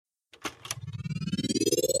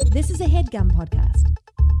This is a HeadGum podcast.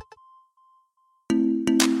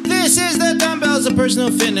 This is the Dumbbells of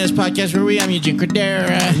Personal Fitness podcast where I'm Eugene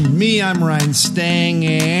Cordera. Me, I'm Ryan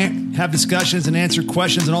Stanger. Have discussions and answer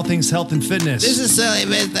questions on all things health and fitness. This is silly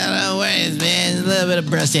based on words, man. A little bit of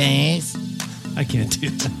breast aches. I can't do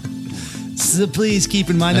that. So please keep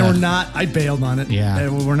in mind that we're not, I bailed on it. Yeah.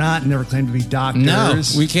 We're not, never claimed to be doctors. No,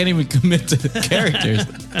 we can't even commit to the characters.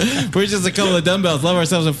 We're just a couple of dumbbells, love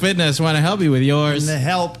ourselves with fitness, want to help you with yours. And the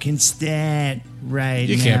help can stand right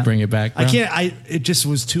You now. can't bring it back, bro. I can't, it just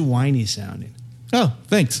was too whiny sounding. Oh,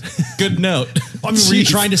 thanks. Good note. I mean, were you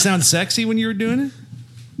trying to sound sexy when you were doing it?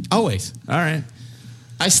 Always. All right.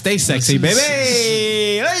 I stay sexy, baby.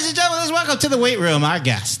 Ladies and gentlemen, let's welcome to the weight room our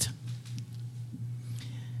guest.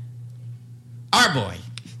 Our boy,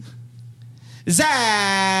 Zach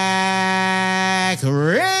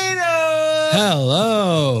Reino.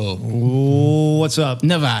 Hello. Ooh, what's up?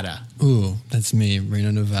 Nevada. Ooh, that's me,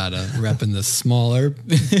 Reno, Nevada, repping the smaller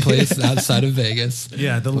place outside of Vegas.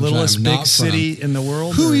 Yeah, the which littlest I'm big not city from. in the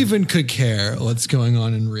world. Who even could care what's going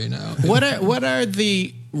on in Reno? What are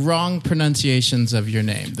the wrong pronunciations of your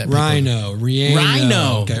name? That Rhino,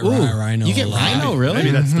 Rhino. Get Rhino. You get a lot. Rhino, really?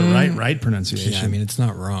 Maybe that's the right pronunciation. Yeah, I mean, it's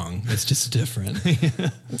not wrong. It's just different.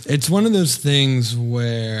 It's one of those things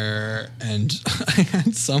where, and I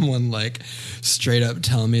had someone like straight up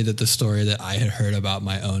tell me that the story that I had heard about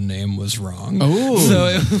my own name was wrong. Ooh. So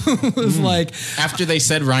it was like, After they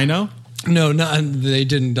said Rhino? no, they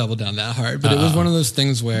didn't double down that hard. But it was one of those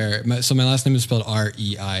things where, my last name is spelled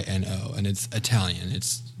Reino, and it's Italian.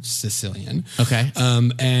 It's Sicilian. Okay.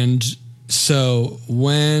 And so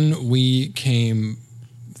when we came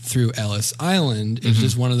through Ellis Island, it's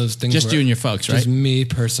just one of those things. Just where you and your folks, right? Just me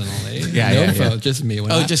personally. Yeah. Just me.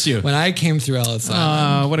 Just you. When I came through Ellis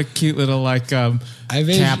Island. What a cute little cap I've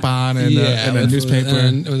on and a newspaper.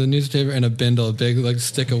 With a newspaper and a bindle, a big like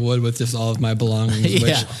stick of wood with just all of my belongings.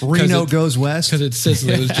 Yeah. Reno goes west. Because it's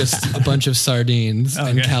Sicily. It was just a bunch of sardines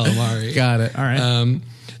and calamari. Got it. All right.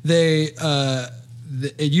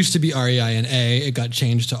 It used to be Reina. It got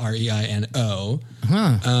changed to Reino.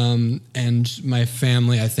 And my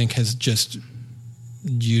family, I think, has just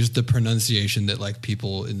used the pronunciation that like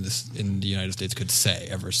people in the United States could say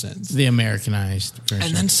ever since. The Americanized version.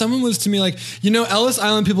 And then someone was to me like, Ellis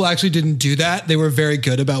Island people actually didn't do that. They were very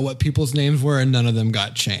good about what people's names were, and none of them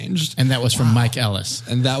got changed. And that was from Mike Ellis.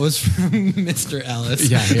 And that was from Mr. Ellis,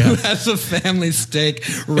 Yeah. who has a family stake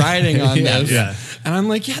riding on this. Yeah. And I'm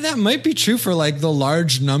like, yeah, that might be true for like the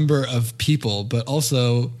large number of people, but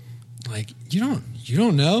also like you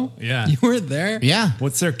don't know. Yeah. You weren't there. Yeah.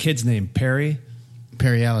 What's their kid's name? Perry?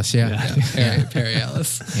 Perry Ellis, yeah. Perry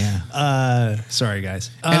Ellis. Yeah. Sorry, guys.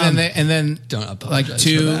 And then Don't apologize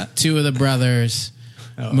like for two of the brothers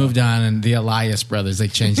moved on, and the Elias brothers, they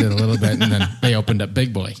changed it a little bit, and then they opened up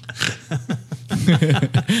Big Boy.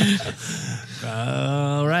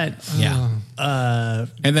 All right. Yeah.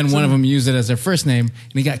 And then one of them used it as their first name,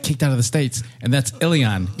 and he got kicked out of the States, and that's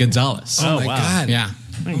Ilian Gonzalez. Oh my wow. God. Yeah.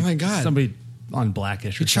 Oh my God. Somebody on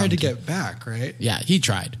Blackish or He tried to something. get back, right? Yeah, he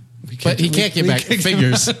tried. But he can't get back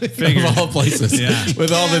figures of all places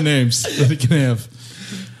with all the names that he can have.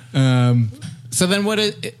 So then what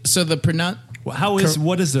is the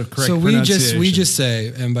what is the correct So pronunciation? we just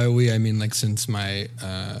say, and by we I mean like since my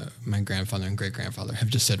my grandfather and great grandfather have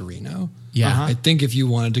just said Reno. Yeah. I think if you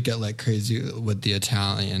wanted to get like crazy with the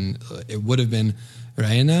Italian, it would have been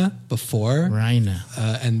Reina before. Reina.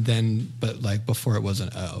 And then, but like before it was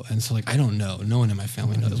an O. And so like, I don't know. No one in my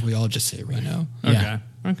family knows. We all just say Reno. Yeah.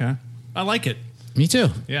 Okay. I like it. Me too.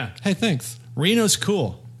 Yeah. Hey, thanks. Reno's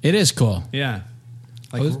cool. It is cool. Yeah.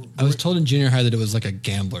 I was told in junior high that it was like a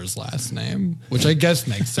gambler's last name, which I guess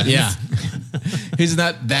makes sense. Yeah. He's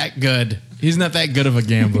not that good. He's not that good of a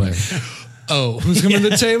gambler. Oh, who's coming to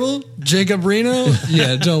the table? Jacob Reno?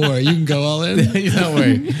 Yeah, don't worry. You can go all in. Don't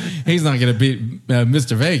worry. He's not going to beat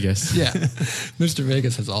Mr. Vegas. Yeah. Mr.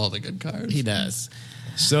 Vegas has all the good cards. He does.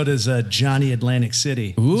 So does Johnny Atlantic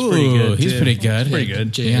City. Ooh, he's pretty good. Pretty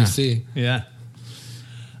good. JAC. Yeah.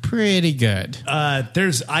 Pretty good.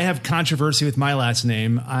 I have controversy with my last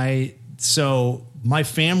name. So my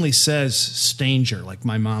family says Stanger, like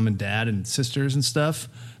my mom and dad and sisters and stuff.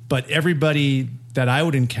 But everybody that I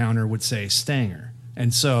would encounter would say Stanger.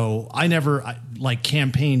 And so I never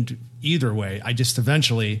campaigned either way. I just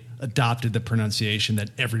eventually adopted the pronunciation that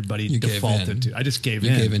everybody defaulted to. I just gave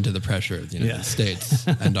in. You gave into the pressure of the United States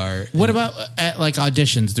and our. What about at like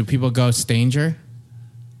auditions? Do people go Stanger?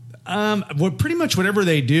 Pretty much whatever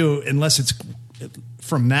they do, unless it's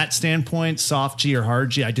from that standpoint, soft G or hard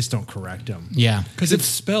G, I just don't correct them. Yeah. Because it's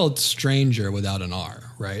spelled stranger without an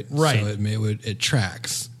R, right? Right. So it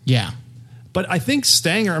tracks. Yeah. But I think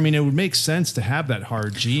Stanger, I mean, it would make sense to have that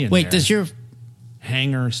hard G in there. Wait, does your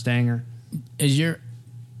Hanger, Stanger. Is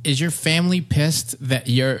your family pissed that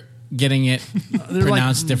you're getting it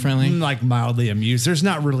pronounced differently? Like mildly amused. There's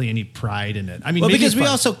not really any pride in it. I mean, well, because we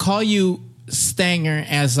also call you Stanger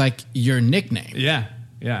as like your nickname. Yeah,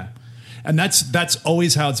 yeah. And that's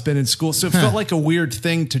always how it's been in school. So it felt like a weird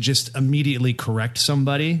thing to just immediately correct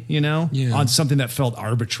somebody, on something that felt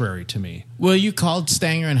arbitrary to me. Well, you called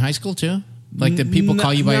Stanger in high school too? Like, did people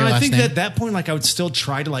call you by your last name? I think at that point, like, I would still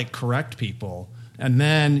try to like correct people. And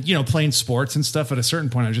then, playing sports and stuff, at a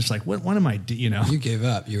certain point, I was just like, what am I doing? You gave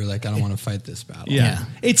up. You were like, I don't want to fight this battle. Yeah.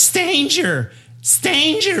 It's Stanger.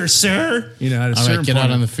 Stanger, sir. At a All certain right, get point,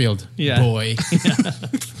 out on the field, boy.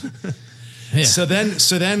 Yeah. So then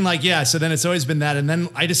it's always been that. And then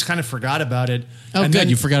I just kind of forgot about it. Oh, and good. Then,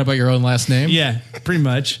 You forgot about your own last name? Yeah, pretty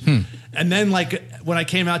much. And then, like, when I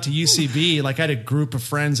came out to UCB, like, I had a group of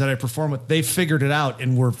friends that I performed with. They figured it out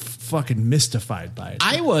and were fucking mystified by it.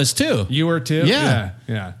 I was, too. You were, too? Yeah.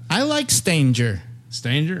 Yeah. I like Stanger.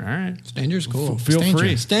 Stanger? All right. Stanger's cool. Feel Stanger.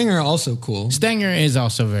 free. Stanger also cool. Stanger is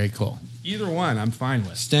also very cool. Either one, I'm fine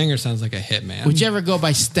with. Stanger sounds like a hitman. Would you ever go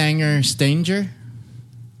by Stanger, Stanger?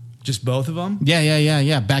 Just both of them?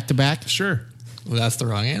 Yeah. Back to back? Sure. Well, that's the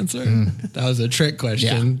wrong answer. That was a trick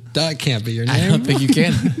question. Yeah. That can't be your name. I don't think you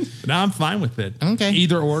can. No, I'm fine with it. Okay.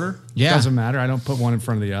 Either order. Yeah. Doesn't matter. I don't put one in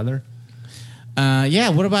front of the other.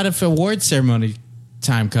 What about if award ceremony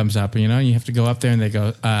time comes up? You have to go up there and they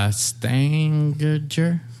go,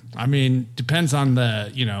 Stanger? I mean, depends on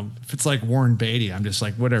the, if it's like Warren Beatty, I'm just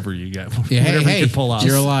like, whatever you get. Yeah, whatever hey, you can pull off.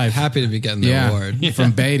 you're alive. Happy to be getting the award.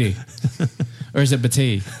 From Beatty. Or is it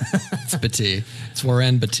Beatty? It's Beatty. It's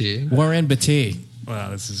Warren Beatty. Warren Beatty. Wow,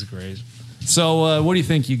 this is great. So, what do you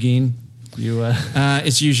think, Eugene?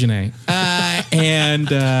 It's Eugene.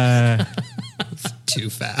 It's too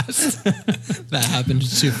fast. That happened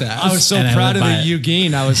too fast. I was so proud of the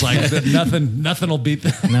Eugene. I was like, nothing will beat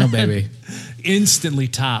that. No, baby. Instantly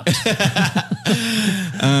topped.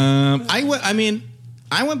 I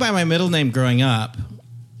went by my middle name growing up,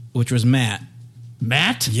 which was Matt.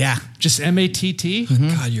 Matt? Yeah. Just M-A-T-T?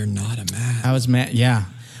 God, you're not a Matt. I was Matt, yeah.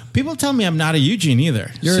 People tell me I'm not a Eugene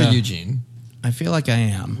either. You're a Eugene. I feel like I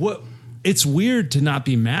am. What? It's weird to not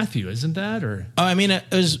be Matthew, isn't that? Or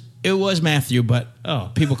it was Matthew, but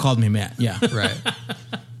people called me Matt. Yeah. Right.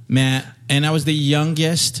 Matt. And I was the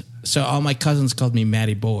youngest, so all my cousins called me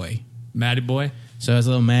Matty Boy. Matty Boy? So I was a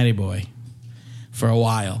little Matty Boy for a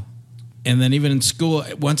while. And then even in school,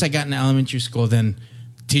 once I got in elementary school, then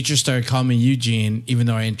teachers started calling me Eugene, even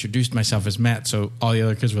though I introduced myself as Matt. So all the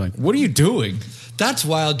other kids were like, what are you doing? That's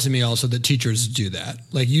wild to me also that teachers do that.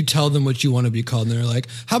 Like, you tell them what you want to be called, and they're like,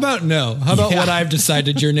 how about no? How about what I've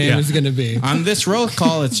decided your name is going to be? On this roll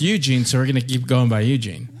call, it's Eugene, so we're going to keep going by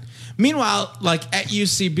Eugene. Meanwhile, like at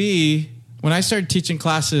UCB, when I started teaching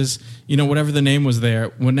classes, whatever the name was there,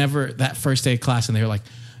 whenever that first day of class, and they were like,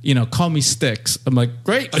 call me Sticks. I'm like,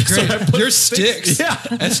 great. Great. So You're Sticks. Yeah.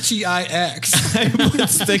 S-T-I-X. I put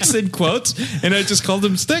Sticks in quotes, and I just called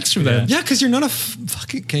them Sticks from then. Yeah, because you're not a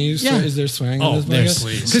fucking. Can you? Yeah. Is there swearing? Oh, in there's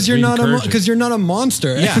this? Because you're not a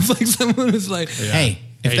monster. Yeah. It's like someone who's like, Hey,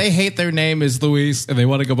 if they hate their name is Luis and they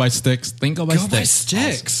want to go by Sticks, then go by Sticks. Go by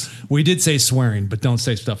Sticks. Awesome. We did say swearing, but don't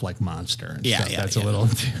say stuff like monster. And stuff. That's a little.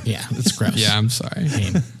 Yeah, that's gross. Yeah, I'm sorry.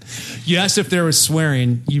 You asked if there was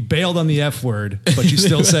swearing. You bailed on the F word, but you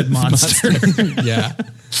still said monster. Yeah.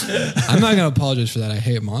 I'm not going to apologize for that. I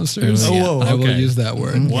hate monsters. I will use that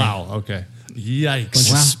word. Wow. Okay.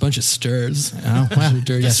 Yikes. Bunch of stirs. Oh, well,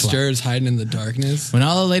 dirty guess what? stirs hiding in the darkness. When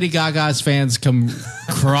all the Lady Gaga's fans come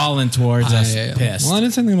crawling towards us, pissed. Well, I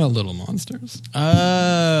didn't say anything about little monsters.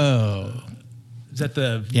 Oh. Is that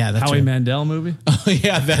the that's Howie true. Mandel movie? Oh,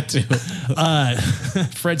 yeah, that too.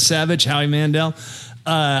 Fred Savage, Howie Mandel.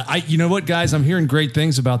 You know what, guys? I'm hearing great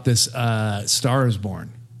things about this Star is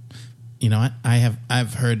Born. You know what?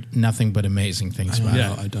 I've heard nothing but amazing things about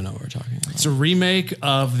it. I don't know what we're talking about. It's a remake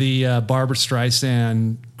of the Barbara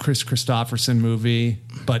Streisand, Chris Christopherson movie,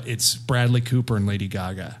 but it's Bradley Cooper and Lady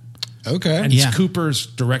Gaga. Okay. And it's Cooper's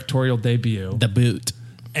directorial debut. The boot.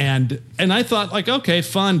 And I thought, like, okay,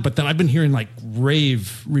 fun, but then I've been hearing like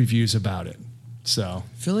rave reviews about it. So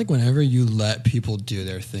I feel like whenever you let people do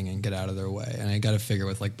their thing and get out of their way, and I got to figure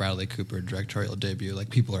with like Bradley Cooper directorial debut, like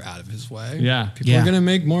people are out of his way. Yeah. People are going to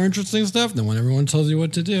make more interesting stuff than when everyone tells you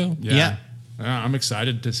what to do. Yeah. I'm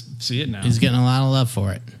excited to see it now. He's getting a lot of love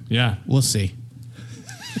for it. Yeah. We'll see.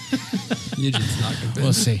 Eugene's not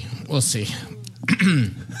convinced. We'll see.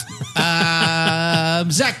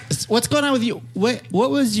 Zach, what's going on with you? What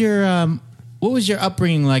was your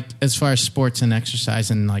upbringing like as far as sports and exercise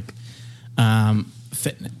and like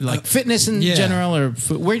fitness in general, or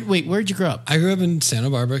where'd you grow up? I grew up in Santa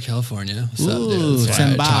Barbara, California. What's up, dude? That's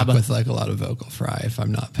why I talk with like a lot of vocal fry if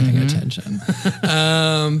I'm not paying attention.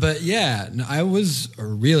 But yeah, no, I was a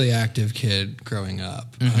really active kid growing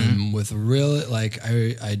up. With really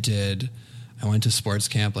I went to sports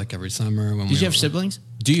camp like every summer. Did you have siblings?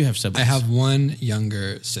 Do you have siblings? I have one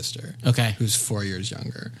younger sister. Okay. Who's 4 years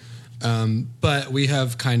younger. But we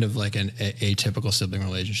have kind of like an atypical sibling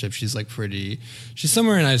relationship. She's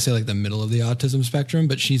somewhere in, I'd say, like the middle of the autism spectrum,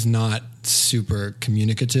 but she's not super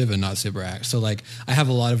communicative and not super act. So like I have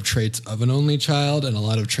a lot of traits of an only child and a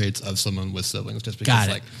lot of traits of someone with siblings, just because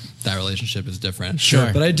like that relationship is different.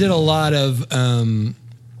 Sure. But I did a lot of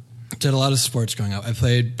sports growing up. I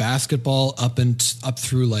played basketball up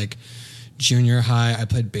through like junior high. I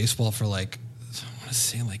played baseball for like, I want to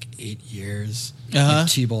say like 8 years. Like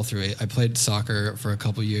T-ball through 8. I played soccer for a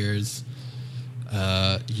couple years.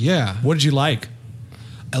 Yeah. What did you like?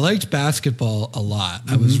 I liked basketball a lot.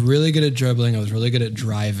 I was really good at dribbling. I was really good at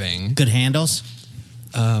driving. Good handles?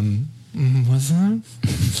 Was that?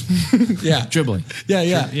 Yeah. Dribbling.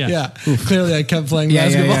 Yeah. Clearly I kept playing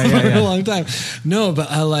basketball for a long time. No, but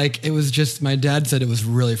it was just, my dad said it was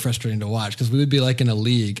really frustrating to watch because we would be like in a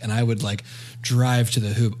league and I would like drive to the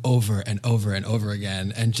hoop over and over and over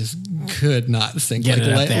again and just could not sink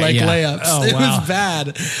layups. Oh, it wow. was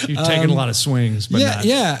bad. You've taken a lot of swings, but not.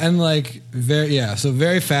 And like so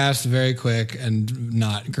very fast, very quick, and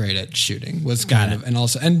not great at shooting was kind of, and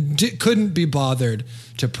also, couldn't be bothered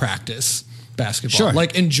to practice basketball. Sure.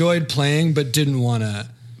 Like enjoyed playing, but didn't want to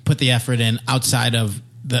put the effort in outside of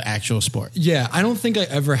the actual sport. Yeah, I don't think I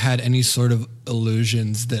ever had any sort of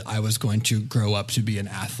illusions that I was going to grow up to be an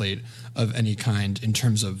athlete of any kind in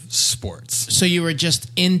terms of sports. So you were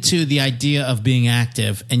just into the idea of being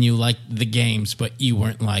active and you liked the games, but you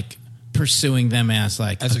weren't like pursuing them as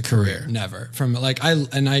a career. Never. From like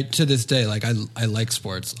I to this day, like I like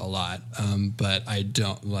sports a lot, but I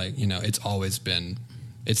don't like, it's always been,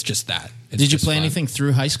 it's just that. Did you play anything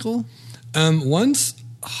through high school? Once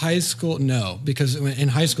high school, no, because in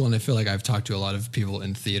high school, and I feel like I've talked to a lot of people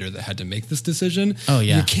in theater that had to make this decision. Oh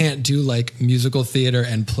yeah, you can't do like musical theater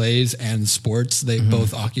and plays and sports. They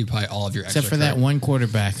both occupy all of your except for that one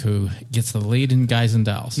quarterback who gets the lead in Guys and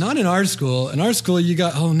Dolls. Not in our school. In our school, you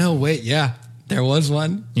got there was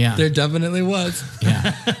one. Yeah, there definitely was.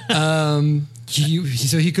 Yeah.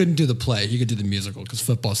 So he couldn't do the play. He could do the musical because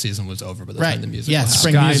football season was over by the time the musical happened.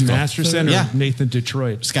 Spring Sky musical. Masterson or Nathan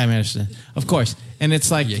Detroit? Sky Masterson, of course. And it's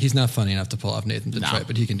like... Yeah, he's not funny enough to pull off Nathan Detroit,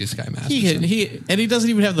 but he can do Sky Masterson. He doesn't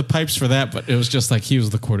even have the pipes for that, but it was just like he was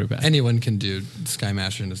the quarterback. Anyone can do Sky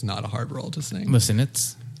Masterson. It's not a hard role to sing. Listen,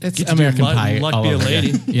 it's American Pie. Luck be a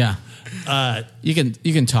lady. Yeah. You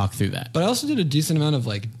can talk through that. But I also did a decent amount of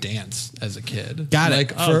like dance as a kid. Got it.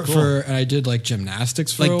 Cool. And I did like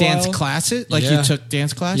gymnastics for a while. Dance classes? Like you took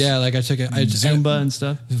dance class? Yeah, like I took it. Zumba and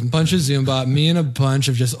stuff. A bunch of Zumba. Me and a bunch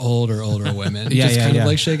of just older women. Kind of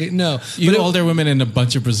like shaking. No, older women and a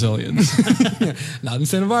bunch of Brazilians. Not in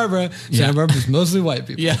Santa Barbara. Santa Barbara is mostly white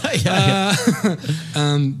people.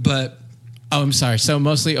 But. Oh, I'm sorry. So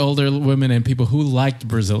mostly older women and people who liked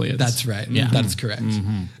Brazilians. That's right. Yeah. That's correct.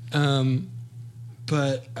 Mm-hmm.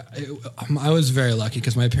 But I was very lucky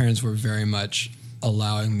because my parents were very much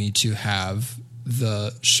allowing me to have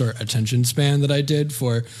the short attention span that I did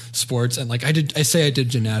for sports. And like I did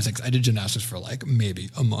gymnastics. I did gymnastics for like maybe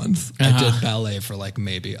a month. I did ballet for like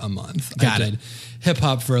maybe a month. I did hip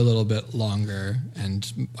hop for a little bit longer and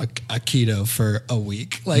Aikido for a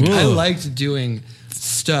week. Like I liked doing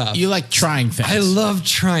stuff. You like trying things. I love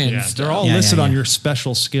trying stuff. They're all listed on your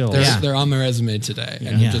special skills. They're on my resume today.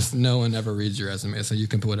 And just no one ever reads your resume, so you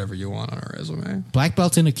can put whatever you want on a resume. Black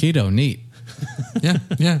belt in Aikido, neat.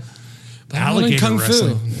 Yeah. Alligator Kung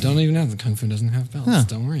wrestling. Fu. Don't even have Kung Fu doesn't have belts. Huh.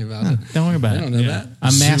 Don't worry about it. Don't worry about I it. don't know that.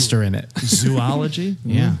 I'm master in it. Zoology?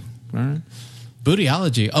 Yeah. All right.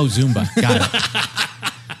 Bootyology. Oh, Zumba. Got it.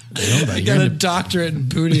 Zumba. I got a doctorate in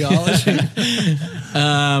bootyology.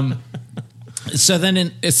 So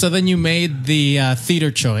then you made the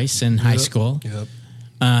theater choice in high school.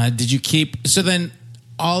 Yep. Did you keep? So then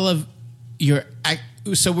all of your.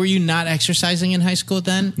 So were you not exercising in high school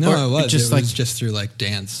then? No, I was. Just it was just through like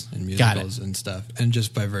dance and musicals and stuff, and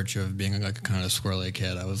just by virtue of being like a kind of squirrely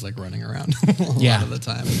kid, I was like running around a lot of the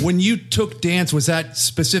time. When you took dance, was that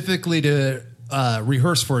specifically to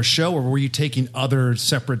rehearse for a show, or were you taking other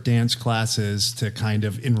separate dance classes to kind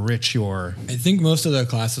of enrich your... I think most of the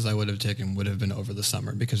classes I would have taken would have been over the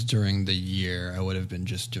summer because during the year I would have been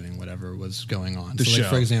just doing whatever was going on. The show. Like,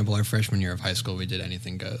 for example, our freshman year of high school, we did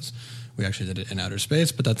Anything Goes, We actually did it in outer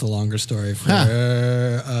space, but that's a longer story for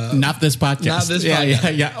not this podcast. Not this yeah,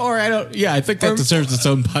 podcast. Yeah. Or I don't. Yeah, I think that deserves its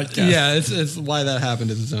own podcast. Yeah, it's why that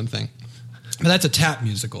happened is its own thing. But that's a tap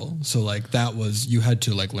musical, so like that was you had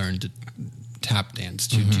to like learn to tap dance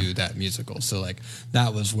to do that musical. So like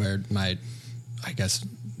that was where I guess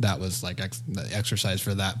that was like the exercise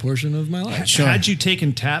for that portion of my life. Sure. Had you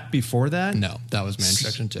taken tap before that? No, that was my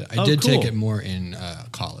introduction to it. I did take it more in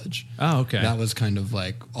college. Oh, okay. That was kind of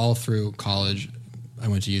like all through college. I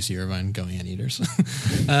went to UC Irvine, going Anteaters.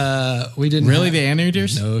 We didn't really the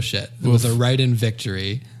Anteaters. No shit. It was a write-in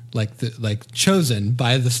victory, like chosen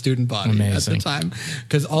by the student body at the time,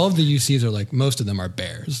 because all of the UCs are like most of them are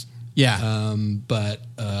bears. Yeah. But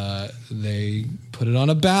they put it on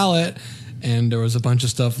a ballot. And there was a bunch of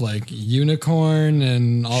stuff like unicorn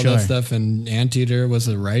and all that stuff, and Anteater was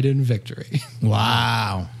a write-in victory.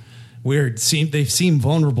 Wow. Weird. They seem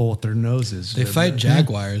vulnerable with their noses. They fight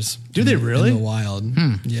jaguars. Do they really? In the wild.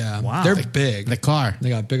 Yeah. Wow. They're big. The car. They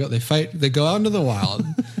got big. They fight. They go out into the wild.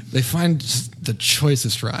 They find just the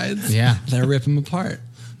choicest rides. Yeah. They rip them apart.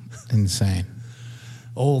 Insane.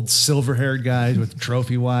 Old silver-haired guys with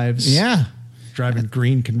trophy wives. Yeah. Driving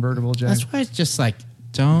green convertible Jaguars. That's why it's just like,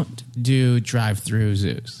 don't do drive-through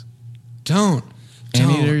zoos. Don't.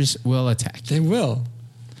 Anteaters will attack you. They will.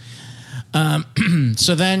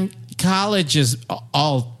 So then college is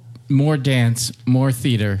all more dance, more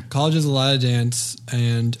theater. College is a lot of dance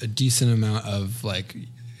and a decent amount of like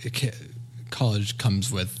college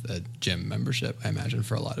comes with a gym membership, I imagine,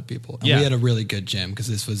 for a lot of people. And we had a really good gym because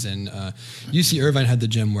this was in UC Irvine had the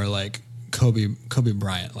gym where like Kobe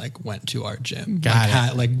Bryant like went to our gym.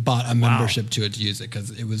 Bought a membership to it to use it because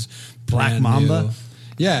it was Black Mamba. New.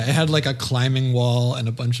 Yeah, it had like a climbing wall and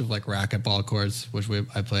a bunch of like racquetball courts, which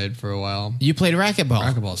I played for a while. You played racquetball.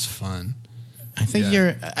 Racquetball's fun. I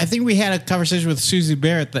think we had a conversation with Susie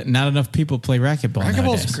Barrett that not enough people play racquetball.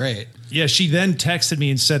 Racquetball's great. Yeah, she then texted me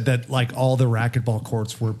and said that like all the racquetball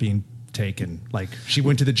courts were being taken. Like she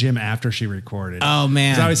went to the gym after she recorded. Oh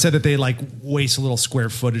man! I always said that they like waste a little square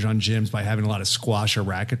footage on gyms by having a lot of squash or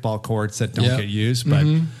racquetball courts that don't get used. But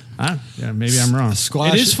maybe I'm wrong.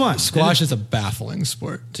 Squash, it is fun. Squash is a baffling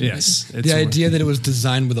sport. To me. The idea that it was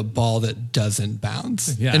designed with a ball that doesn't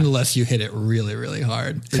bounce unless you hit it really, really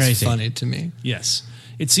hard is funny to me. Yes,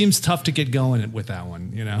 it seems tough to get going with that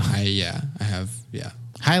one. You know. I have.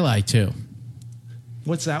 Highlight too.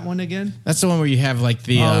 What's that one again? That's the one where you have like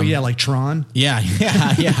the like Tron. Yeah.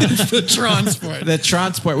 The Tron sport. The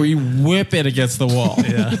Tron sport where you whip it against the wall.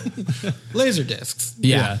 Yeah. Laser discs.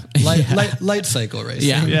 Yeah. Light cycle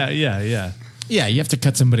racing. Yeah. Yeah, you have to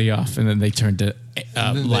cut somebody off and then they turn to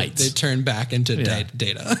lights. They turn back into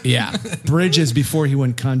data. Yeah. Bridges before he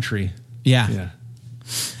went country. Yeah.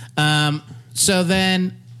 So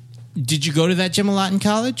then, did you go to that gym a lot in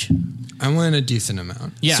college? I went a decent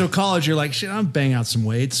amount. Yeah. So college, you're like, shit, I'm bang out some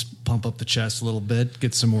weights, pump up the chest a little bit,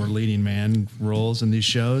 get some more leading man roles in these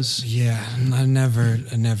shows. Yeah, I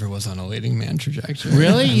never was on a leading man trajectory.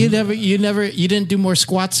 Really? You didn't do more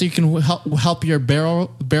squats so you can help your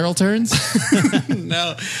barrel turns?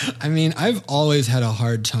 No, I mean, I've always had a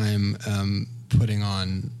hard time putting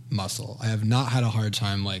on muscle. I have not had a hard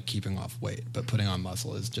time like keeping off weight, but putting on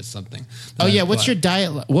muscle is just something. What's your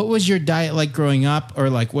diet? What was your diet like growing up, or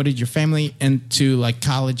like what did your family into like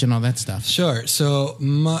college and all that stuff? Sure. So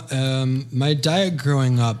my diet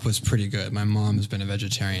growing up was pretty good. My mom has been a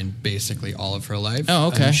vegetarian basically all of her life. Oh,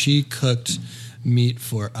 okay. She cooked meat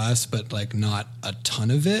for us, but like not a ton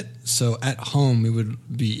of it. So at home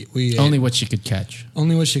we only what she could catch.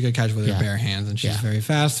 Only what she could catch with her bare hands, and she's very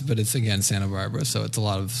fast. But it's again Santa Barbara, so it's a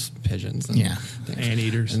lot of pigeons and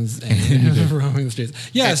anteaters and roaming the streets.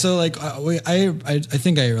 Yeah, so like I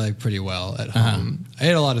think I ate like pretty well at home. I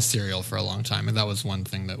ate a lot of cereal for a long time, and that was one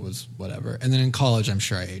thing that was whatever. And then in college, I'm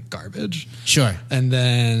sure I ate garbage. Sure. And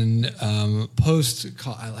then post,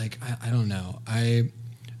 I don't know.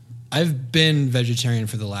 I've been vegetarian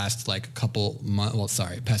for the last like couple months. Well,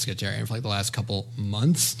 sorry, pescatarian for like the last couple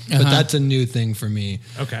months. But that's a new thing for me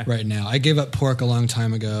right now. I gave up pork a long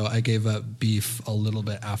time ago. I gave up beef a little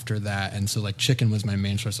bit after that. And so like chicken was my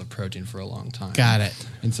main source of protein for a long time. Got it.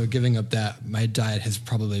 And so giving up that, my diet has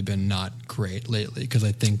probably been not great lately because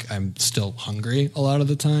I think I'm still hungry a lot of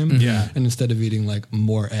the time. Yeah. And instead of eating like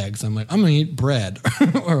more eggs, I'm like, I'm going to eat bread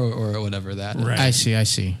or whatever that is. Right. I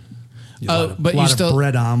see. But you still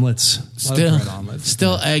bread omelets.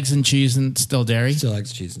 Still eggs and cheese and still dairy. Still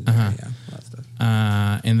eggs, cheese, and dairy. Yeah, a lot of stuff.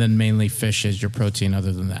 And then mainly fish is your protein.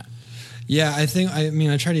 Other than that, yeah, I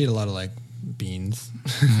try to eat a lot of like beans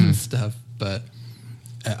and stuff, but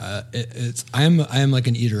I am like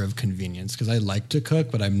an eater of convenience because I like to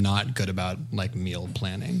cook, but I'm not good about like meal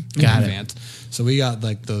planning in advance. So we got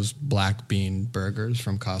like those black bean burgers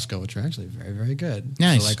from Costco, which are actually very, very good.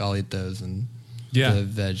 Nice. So like I'll eat those, and the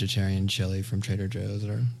vegetarian chili from Trader Joe's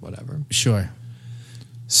or whatever. Sure.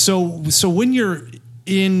 So when you're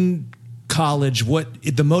in college, what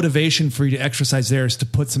the motivation for you to exercise there is to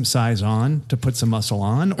put some size on, to put some muscle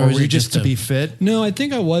on, or is were you it just to be fit? No, I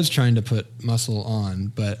think I was trying to put muscle on,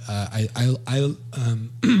 but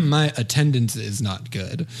my attendance is not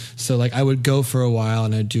good. So like I would go for a while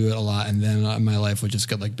and I'd do it a lot, and then my life would just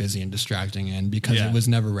get like busy and distracting, and because it was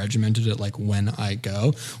never regimented at like when I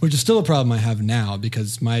go, which is still a problem I have now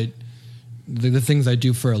because the things I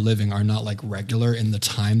do for a living are not like regular in the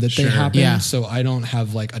time that they happen. Yeah. So I don't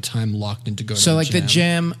have like a time locked in to go to So the like gym. the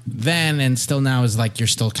gym then and still now is like you're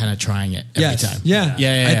still kind of trying it every time. Yeah.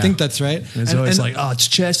 I think that's right. And it's always like, oh, it's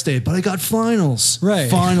chest day, but I got finals. Right.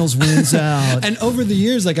 Finals wins out. And over the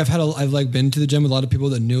years, like I've like been to the gym with a lot of people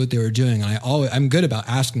that knew what they were doing, and I'm good about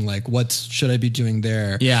asking like, what should I be doing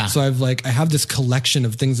there? Yeah. So I have this collection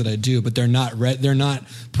of things that I do, but they're not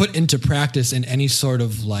put into practice in any sort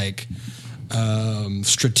of like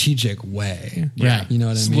strategic way. Right. You know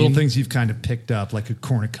what I mean? Little things you've kind of picked up, like a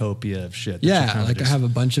cornucopia of shit. Yeah, like I have a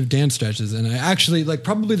bunch of dance stretches, and I actually like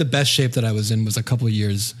probably the best shape that I was in was a couple of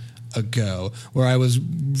years ago, where I was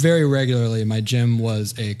very regularly. My gym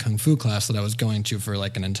was a kung fu class that I was going to for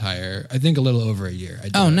like an entire, I think a little over a year. I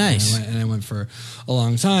did it, nice. And I went for a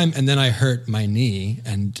long time, and then I hurt my knee,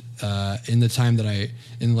 and in the time that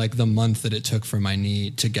in like the month that it took for my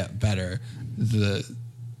knee to get better,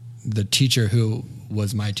 the teacher who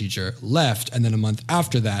was my teacher left, and then a month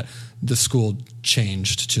after that, the school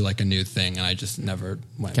changed to like a new thing, and I just never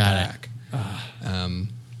went back.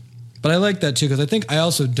 But I like that too because I think I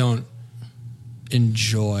also don't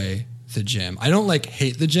enjoy the gym. I don't like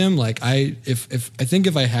hate the gym. Like I think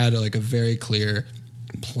if I had like a very clear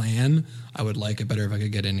plan, I would like it better if I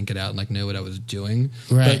could get in and get out and like know what I was doing.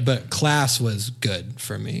 Right. But class was good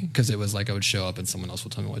for me because it was like I would show up and someone else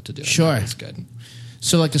would tell me what to do. Sure. It was good.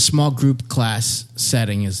 So like a small group class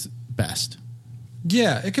setting is best.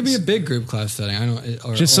 Yeah, it could be a big group class setting.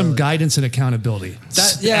 Just some like, guidance and accountability.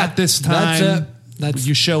 At this time,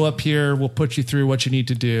 you show up here, we'll put you through what you need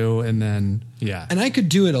to do, and then And I could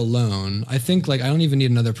do it alone. I think like I don't even need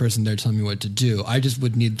another person there telling me what to do. I just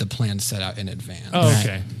would need the plan set out in advance. Oh,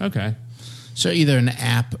 okay. Okay. So either an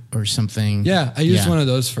app or something. Yeah, I used one of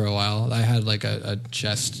those for a while. I had like a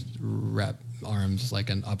chest rep arms,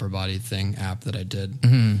 like an upper body thing app that I did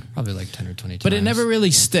probably like 10 or 20 times. But it never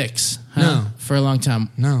really sticks, huh? No. For a long time.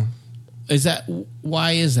 No.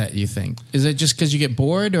 Why is that, you think? Is it just because you get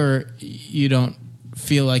bored or you don't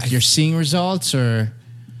feel like you're seeing results or?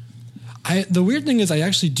 The weird thing is I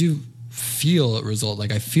actually do feel a result.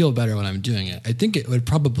 Like I feel better when I'm doing it. I think it would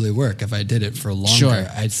probably work if I did it for longer. Sure.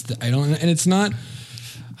 I don't, and it's not,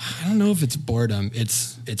 I don't know if it's boredom.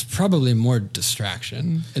 It's probably more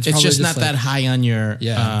distraction. It's just not like, that high on your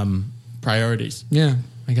priorities. Yeah,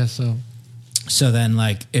 I guess so. So then,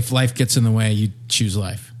 like, if life gets in the way, you choose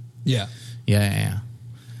life. Yeah. Yeah.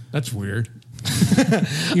 That's weird.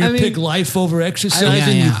 You pick life over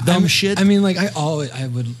exercising, you dumb shit. I mean, like,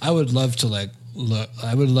 I would love to like look.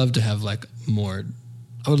 I would love to have like more.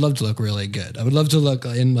 I would love to look really good. I would love to look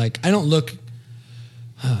in like I don't look.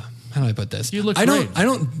 How do I put this? You look I great.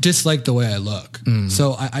 don't dislike the way I look.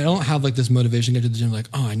 So I don't have like this motivation to get to the gym like,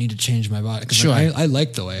 oh, I need to change my body. Sure. Like, I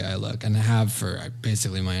like the way I look and have for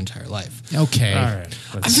basically my entire life. Okay. All right.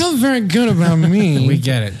 I feel very good about me. We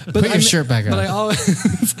get it. Put your shirt back on. But I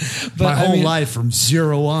always... my whole life from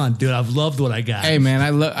 0 on, dude, I've loved what I got. Hey, man,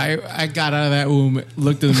 I got out of that womb,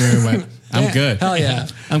 looked in the mirror and went, I'm good. Hell yeah.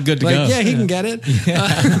 I'm good to like, go. Yeah, he can get it.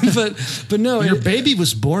 But no. Your baby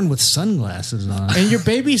was born with sunglasses on. And your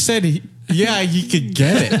baby said, he could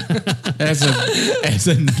get it as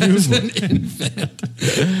a newborn infant.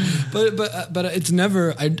 But it's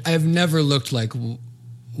never. I've never looked like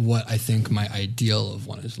what I think my ideal of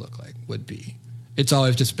one is look like would be. It's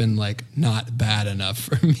always just been like not bad enough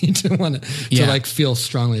for me to want to like feel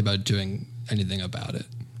strongly about doing anything about it.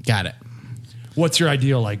 Got it. What's your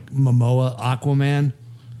ideal, like Momoa, Aquaman?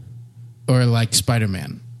 Or like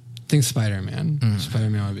Spider-Man? I think Spider-Man.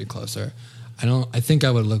 Spider-Man would be closer. I think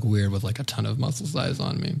I would look weird with like a ton of muscle size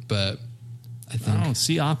on me, but I think...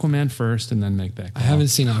 see Aquaman first and then make that call. I haven't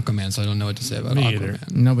seen Aquaman, so I don't know what to say about Me Aquaman. either.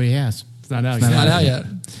 Nobody has. It's not out It's yet. not out yet.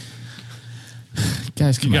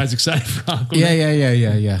 Guys, come You on. guys excited for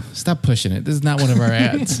Aquaman? Yeah. Stop pushing it. This is not one of our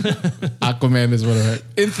ads. Aquaman is one of our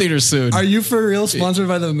in theaters soon. Are you for real sponsored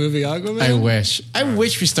by the movie Aquaman? I wish. I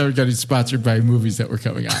wish we started getting sponsored by movies that were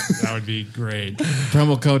coming out. That would be great.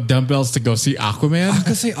 Promo code dumbbells to go see Aquaman. I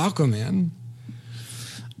could say Aquaman.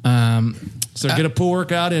 So get a pool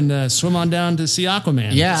workout and swim on down to see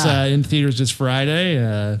Aquaman. Yeah. It's in theaters this Friday.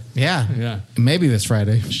 Yeah. Maybe this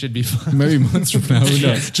Friday. Should be fun. Maybe months from now. Who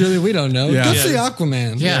knows? Julie, we don't know. Yeah. Go Yeah. see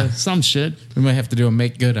Aquaman. Yeah. Some shit. We might have to do a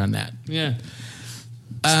make good on that. Yeah.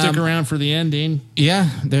 Stick around for the ending. Yeah.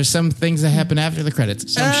 There's some things that happen after the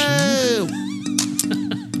credits.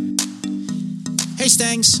 Hey,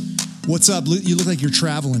 Stangs. What's up? You look like you're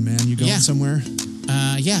traveling, man. You going Yeah. somewhere?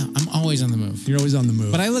 Yeah, I'm always on the move. You're always on the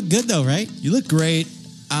move. But I look good, though, right? You look great.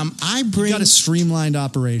 I You bring... got a streamlined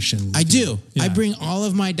operation. I do. Yeah. I bring all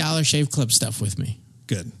of my Dollar Shave Club stuff with me.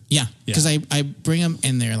 Good. Yeah, because I bring them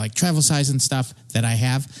in there, like travel size and stuff that I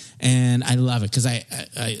have, and I love it because I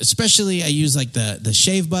especially I use like the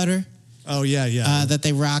shave butter Oh yeah. that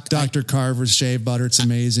they rock. Dr. Carver's shave butter. It's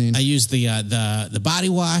amazing. I use the body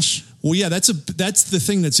wash. Well, yeah. That's the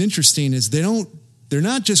thing that's interesting is they're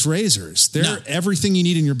not just razors. They're No. everything you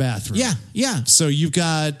need in your bathroom. Yeah. So you've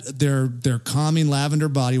got their calming lavender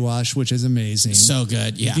body wash, which is amazing. So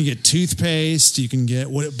good. Yeah. You can get toothpaste. You can get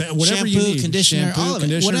whatever shampoo, you need. conditioner, Shampoo, all of it.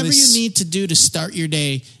 conditioner. Whatever you need to do to start your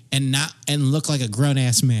day and look like a grown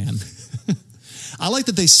ass man. I like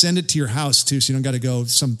that they send it to your house too, so you don't got to go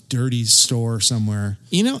some dirty store somewhere.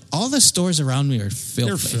 You know, all the stores around me are filthy.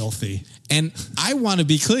 They're filthy. And I want to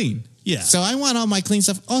be clean. Yeah. So I want all my clean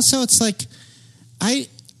stuff. Also, it's like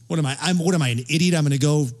What am I? What am I, an idiot? I'm going to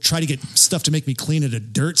go try to get stuff to make me clean at a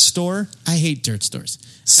dirt store? I hate dirt stores.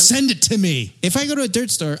 Send it to me. If I go to a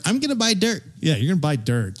dirt store, I'm going to buy dirt. Yeah, you're going to buy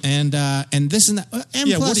dirt. And this and that. And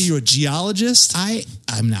Yeah, plus, what are you, a geologist?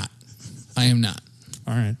 I'm not. I am not.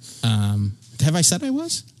 All right. Have I said I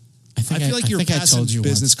was? I feel like you're think I passing told you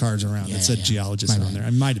business once. cards around that said geologist My on bad. there.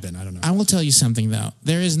 I might have been. I don't know. I will tell you something though.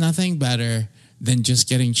 There is nothing better than just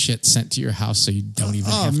getting shit sent to your house so you don't even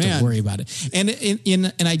have to worry about it.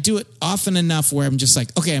 And I do it often enough where I'm just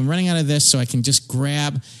like, okay, I'm running out of this, so I can just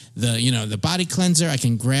grab the body cleanser. I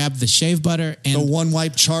can grab the shave butter and The one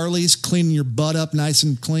wipe Charlie's, cleaning your butt up nice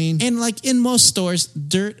and clean. And like in most stores,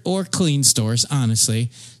 dirt or clean stores, honestly,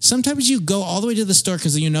 sometimes you go all the way to the store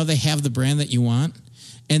because you know they have the brand that you want,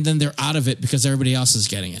 and then they're out of it because everybody else is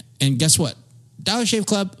getting it. And guess what? Dollar Shave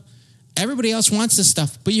Club, everybody else wants this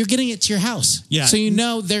stuff, but you're getting it to your house. Yeah. So you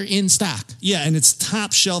know they're in stock. Yeah, and it's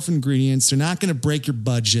top shelf ingredients. They're not going to break your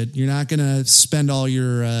budget. You're not going to spend all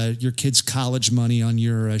your kids' college money on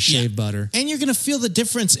your shave butter. And you're going to feel the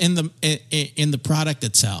difference in the product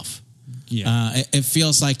itself. Yeah. It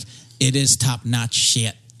feels like it is top-notch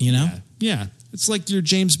shit, you know? Yeah. It's like your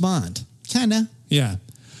James Bond. Kind of. Yeah.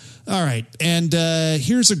 All right. And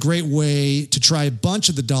here's a great way to try a bunch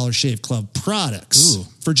of the Dollar Shave Club products. Ooh.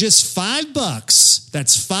 For just $5,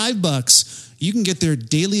 that's $5, you can get their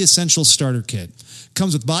Daily Essential Starter Kit.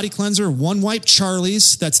 Comes with body cleanser, one wipe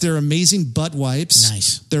Charlie's, that's their amazing butt wipes.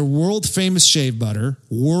 Nice. Their world famous shave butter,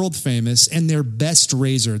 world famous, and their best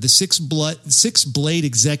razor, the six blade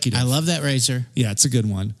executive. I love that razor. Yeah, it's a good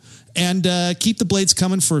one. And keep the blades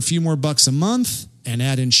coming for a few more bucks a month and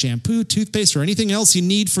add in shampoo, toothpaste, or anything else you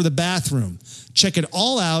need for the bathroom. Check it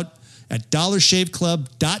all out at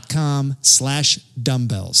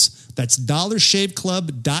dollarshaveclub.com/dumbbells. That's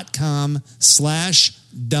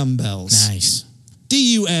dollarshaveclub.com/dumbbells. Nice.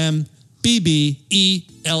 DUMBBELLS.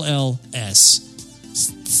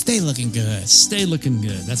 Stay looking good. Stay looking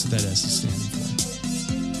good. That's what that S is standing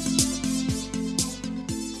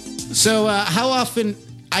for. So how often,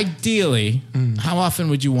 ideally, how often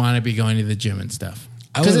would you want to be going to the gym and stuff?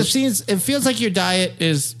 Because it feels like your diet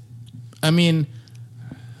is, I mean,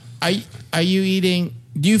 are you eating,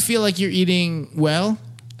 do you feel like you're eating well?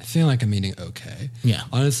 I feel like I'm eating okay. Yeah.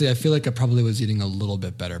 Honestly, I feel like I probably was eating a little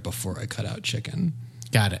bit better before I cut out chicken.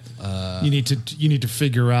 Got it. You need to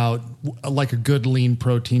figure out like a good lean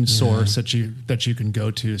protein source that you can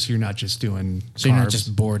go to, so you're not just doing So you're not carbs.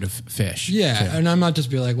 just bored of fish. Yeah, and I'm not just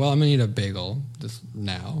be like, well, I'm gonna eat a bagel this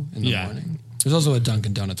now in the morning. There's also a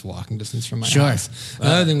Dunkin' Donuts walking distance from my house.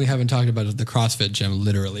 Another thing we haven't talked about is the CrossFit gym,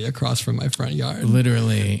 literally across from my front yard.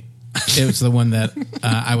 Literally, it was the one that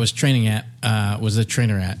I was training at, was a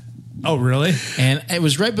trainer at. Oh, really? And it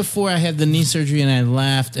was right before I had the knee surgery and I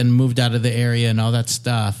left and moved out of the area and all that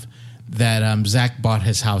stuff that Zach bought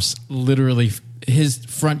his house. Literally, his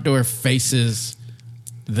front door faces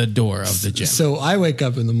the door of the gym. So I wake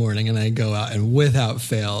up in the morning and I go out, and without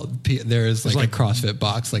fail, there is like a CrossFit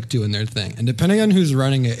box like doing their thing. And depending on who's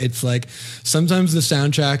running it, it's like sometimes the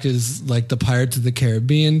soundtrack is like the Pirates of the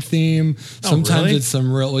Caribbean theme. Sometimes really? it's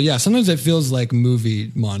some real, well, yeah. Sometimes it feels like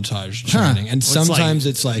movie montage training, and sometimes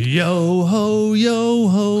it's like yo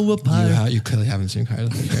ho, a pirate. you clearly haven't seen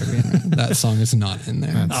Pirates of the Caribbean. Right? That song is not in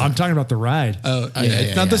there. Oh, I'm talking about the ride.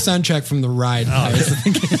 It's not the soundtrack from the ride. Pirates of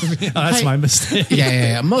the Caribbean. Oh, that's my mistake.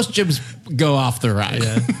 Yeah. Most gyms go off the ride.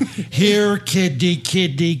 Yeah. Here, kiddie.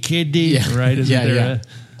 Yeah. Right? Isn't there yeah.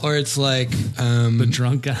 Or it's like the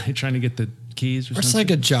drunk guy trying to get the keys or Or it's something?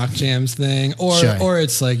 like a Jock Jams thing, or Sure. or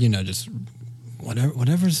it's like just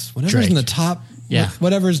whatever's Drake. in the top. Yeah.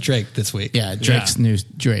 Whatever's Drake this week. Yeah, Drake's new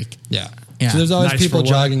Drake. Yeah. Yeah. So there's always Nice people for what?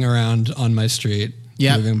 jogging around on my street,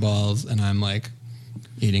 Yep. moving balls, and I'm like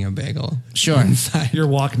eating a bagel. Sure. Inside. You're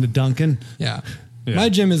walking to Duncan. Yeah. Yeah. My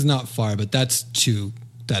gym is not far, but that's too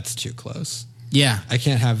close. Yeah. I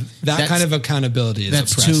can't have that That's- kind of accountability. Is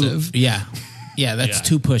That's oppressive. too. Yeah. Yeah, that's Yeah.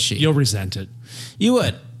 too pushy. You'll resent it. You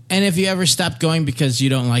would. And if you ever stopped going because you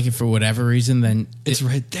don't like it for whatever reason, then It's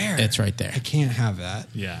right there. It's right there. I can't have that.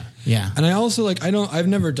 Yeah. Yeah. And I also I've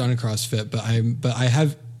never done CrossFit, but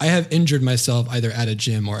I have injured myself either at a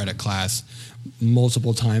gym or at a class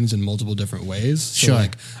multiple times in multiple different ways. So Sure.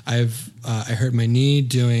 like I hurt my knee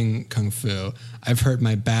doing Kung Fu. I've hurt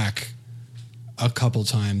my back a couple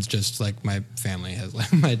times, just like my family has.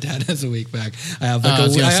 Like my dad has a weak back. I have like I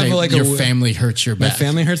was gonna say, your a family hurts your my back.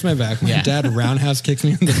 family hurts my back. My Yeah. dad roundhouse kicks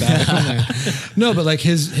me in the back. No, but like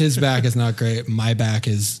his back is not great. My back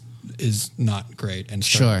is not great. And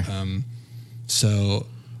Sure. So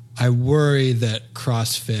I worry that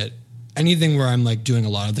CrossFit, anything where I'm like doing a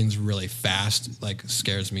lot of things really fast, like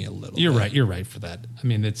scares me a little. You're bit. right. You're right for that. I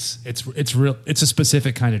mean, it's real. It's a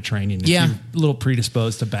specific kind of training. If Yeah. you're a little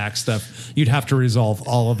predisposed to back stuff, you'd have to resolve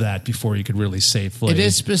all of that before you could really safely. It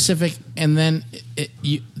is specific, and then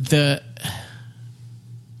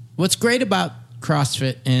what's great about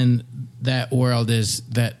CrossFit in that world is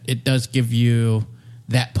that it does give you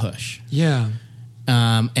that push, Yeah.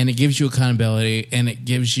 and it gives you accountability, and it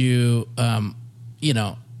gives you,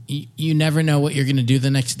 you never know what you're going to do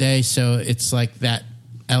the next day, so it's like that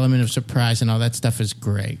element of surprise and all that stuff is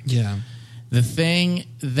great. Yeah. The thing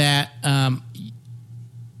that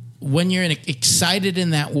when you're excited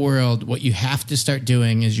in that world, what you have to start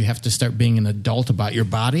doing is you have to start being an adult about your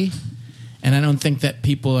body. And I don't think that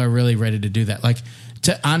people are really ready to do that. Like,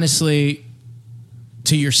 to honestly,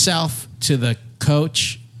 to yourself, to the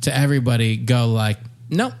coach, to everybody, go like,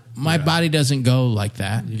 nope, my body doesn't go like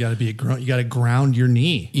that. You got to be you got to ground your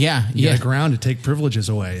knee. Yeah, You yeah. got to ground to take privileges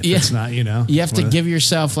away. If it's not, You have to give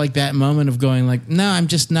yourself like that moment of going like, no, I'm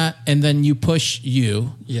just not. And then you push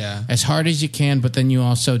you Yeah. as hard as you can, but then you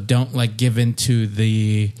also don't like give into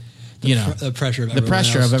the The pressure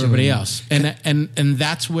of everybody else. And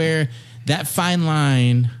that's where that fine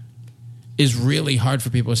line is really hard for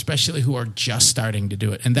people, especially who are just starting to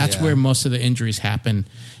do it. And that's Yeah. where most of the injuries happen,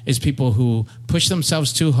 is people who push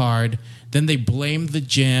themselves too hard, then they blame the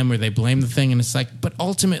gym or they blame the thing, and it's like, but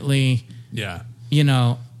ultimately, Yeah.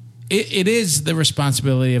 it is the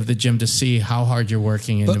responsibility of the gym to see how hard you're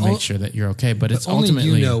working and But to make sure that you're okay. But it's only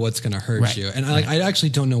ultimately you know what's going to hurt Right. you. And I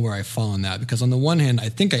actually don't know where I fall on that, because on the one hand, I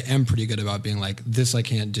think I am pretty good about being like, this I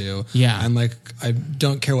can't do. Yeah. I'm like, I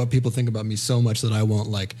don't care what people think about me so much that I won't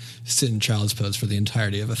like sit in child's pose for the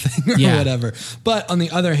entirety of a thing or Yeah. whatever. But on the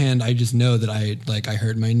other hand, I just know that I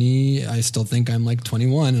hurt my knee. I still think I'm like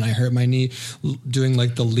 21, and I hurt my knee doing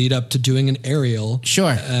like the lead up to doing an aerial.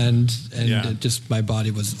 Sure. And Yeah. it just, my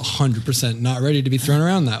body was 100% not ready to be thrown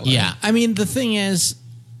around that way. Yeah. I mean, the thing is,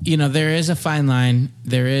 there is a fine line.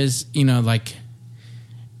 There is,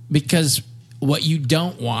 because what you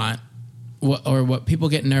don't want, or what people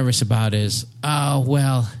get nervous about is, oh,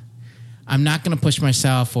 well, I'm not going to push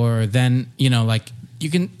myself, or then, like you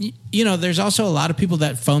can, there's also a lot of people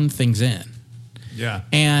that phone things in. Yeah.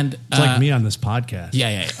 And It's like me on this podcast.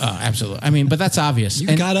 Yeah. Oh, absolutely. I mean, but that's obvious. You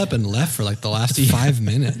And- got up and left for like the last 5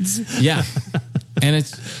 minutes. yeah. And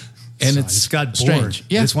it's, So I it's just got bored. strange.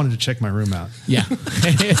 Yeah. I just wanted to check my room out. Yeah,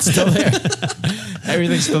 it's still there.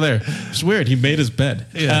 Everything's still there. It's weird. He made his bed.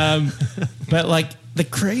 Yeah. But like the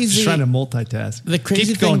crazy, Just trying to multitask. the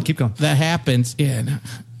crazy Keep going. that happens. Yeah. No.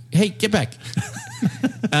 Hey, get back.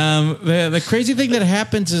 The crazy thing that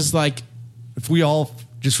happens is like, If we all,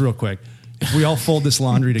 just real quick, if we all fold this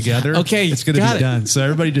laundry together, Okay, it's going to got be it. done. So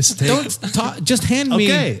everybody just take. don't talk. Just hand me.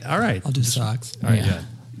 Okay. All right. I'll do socks. All right. Yeah. Good.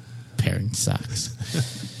 Pairing socks.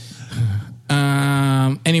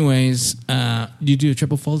 Anyways, you do a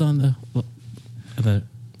triple fold on the.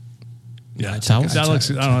 Yeah, Towels? that looks.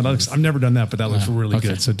 I don't know. That looks, I've never done that, but that looks really okay.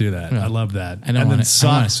 good. So do that. Yeah. I love that. I don't and want then it.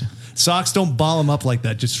 socks. Socks don't ball them up like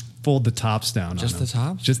that. Just fold the tops down. Just on the them.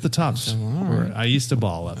 tops? Just the tops. All right. I used to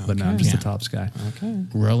ball up, but now I'm just Yeah. a tops guy. Okay.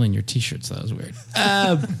 Rolling your t-shirts. That was weird.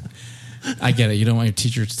 I get it. You don't want your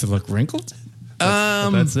t-shirts to look wrinkled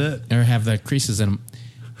But that's it. or have the creases in them.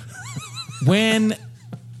 When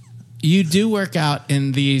you do work out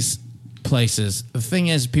in these places, the thing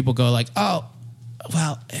is, people go like, "Oh,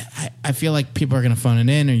 well, I feel like people are going to phone it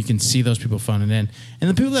in," or you can see those people phone it in. And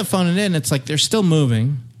the people that phone it in, it's like they're still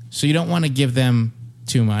moving, so you don't want to give them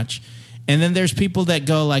too much. And then there's people that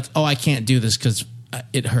go like, "Oh, I can't do this because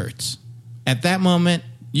it hurts." At that moment,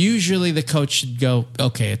 usually the coach should go,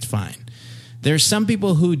 "Okay, it's fine." There's some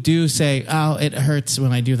people who do say, "Oh, it hurts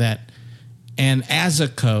when I do that," and as a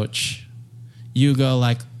coach, you go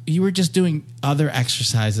like, "You were just doing other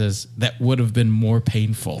exercises that would have been more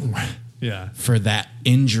painful." Yeah. For that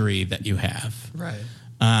injury that you have.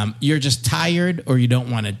 Right. You're just tired or you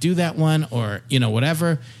don't want to do that one or,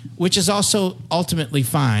 whatever, which is also ultimately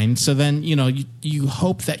fine. So then, you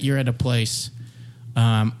hope that you're at a place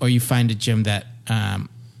or you find a gym that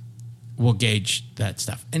will gauge that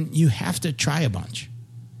stuff. And you have to try a bunch,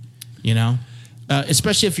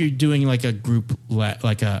 especially if you're doing like a group,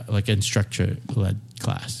 like instructor-led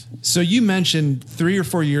class. So you mentioned 3 or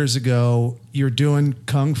 4 years ago, you're doing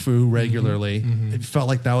Kung Fu regularly. It felt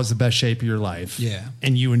like that was the best shape of your life. Yeah.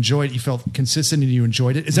 And you enjoyed it. You felt consistent and you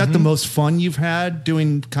enjoyed it. Is that the most fun you've had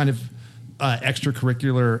doing kind of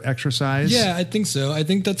extracurricular exercise? Yeah, I think so. I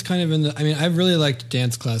think that's kind of I really liked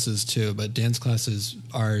dance classes too, but dance classes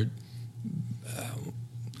are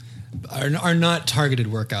not targeted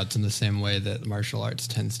workouts in the same way that martial arts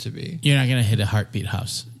tends to be. You're not going to hit a heartbeat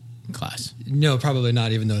house class. No, probably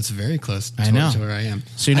not, even though it's very close to, I know. to where I am.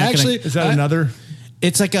 So you're not gonna- Is that another?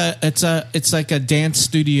 It's like a dance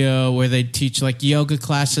studio where they teach like yoga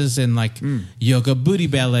classes and like yoga booty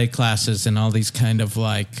ballet classes and all these kind of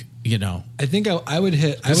like I think I would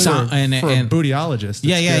hit. I would, Sound- For and a bootyologist.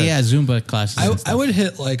 yeah Zumba classes. and I stuff. would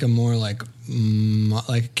hit like a more like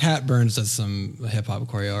Cat Burns does some hip hop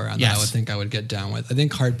choreo around that. Yes. I would think I would get down with. I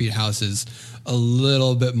think Heartbeat House is a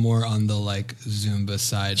little bit more on the like Zumba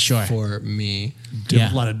side Sure. for me.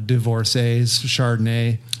 Yeah. A lot of divorcees,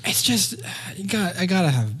 Chardonnay. It's just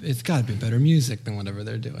it's gotta be better music than whatever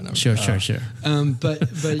they're doing. over Sure.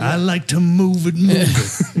 But I like to move it.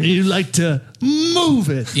 You like to move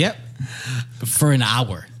it. Yep. For an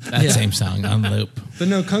hour, that Yeah. same song on loop. But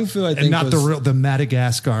no, Kung Fu, I think, And not was the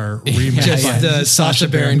Madagascar remix. just by the Sacha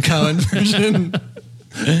Baron Cohen Cohen.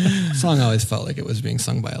 version. Song always felt like it was being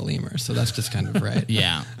sung by a lemur, so that's just kind of right.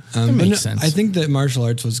 Yeah, But that makes no, sense. I think that martial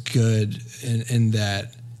arts was good in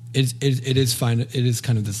that it is fine. It is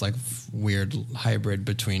kind of this like weird hybrid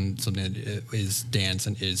between something that is dance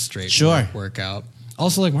and is straight Sure. workout.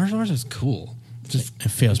 Also, like martial arts is cool. Just it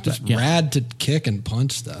feels just yeah. rad to kick and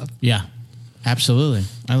punch stuff. Yeah, absolutely.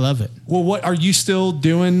 I love it. Well, what are you still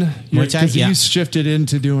doing? Muay Thai, 'Cause yeah. you shifted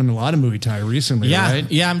into doing a lot of Muay Thai recently, Yeah,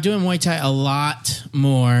 right? yeah. I'm doing Muay Thai a lot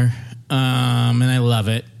more, and I love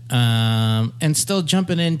it. And still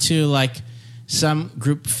jumping into like some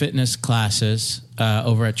group fitness classes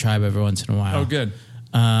over at Tribe every once in a while. Oh, good.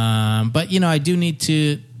 But I do need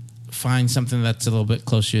to find something that's a little bit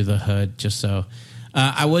closer to the hood, just so.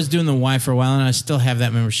 I was doing the Y for a while, and I still have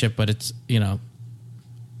that membership, but it's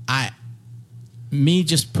me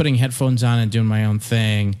just putting headphones on and doing my own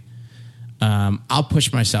thing. I'll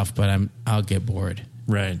push myself, but I'll get bored.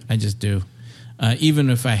 Right. I just do. Even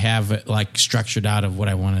if I have it like structured out of what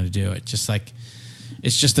I wanted to do, it's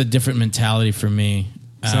just a different mentality for me.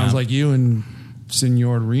 Sounds like you and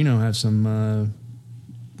Senor Reino have some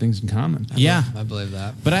things in common. Yeah. I believe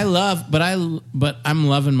that. But I'm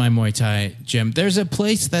loving my Muay Thai gym. There's a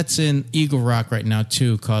place that's in Eagle Rock right now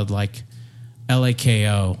too called like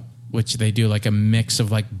LAKO, which they do like a mix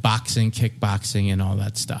of like boxing, kickboxing, and all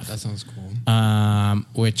that stuff. That sounds cool.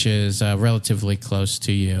 Which is relatively close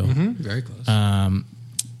to you. Mm-hmm. Very close.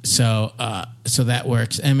 So that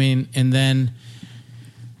works. I mean, and then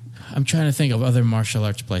I'm trying to think of other martial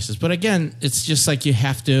arts places, but again, it's just like you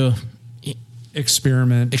have to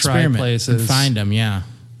Experiment, try places. and find them. Yeah,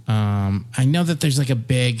 I know that there's like a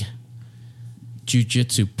big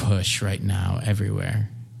jiu-jitsu push right now everywhere,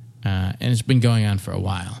 and it's been going on for a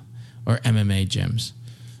while, or MMA gyms,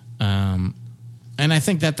 and I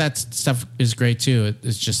think that stuff is great too.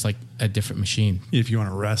 It's just like a different machine. If you want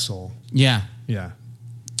to wrestle. Yeah, Yeah.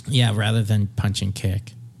 yeah, rather than punch and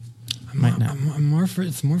kick. Might not. I'm more for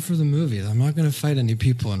it's more for the movies. I'm not going to fight any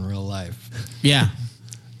people in real life. Yeah, are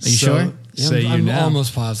you So- sure? Yeah, Say you I'm now.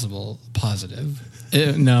 almost positive.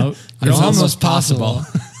 No, It's almost possible.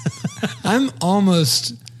 I'm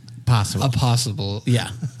almost Possible. a possible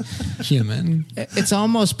Yeah. human. It's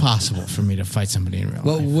almost possible for me to fight somebody in real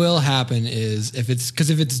What life. will happen is if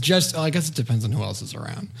it's just, I guess it depends on who else is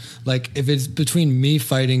around. Like if it's between me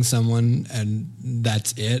fighting someone and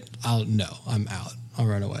that's it, I'm out. I'll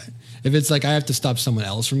run away. If it's like I have to stop someone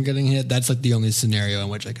else from getting hit, that's like the only scenario in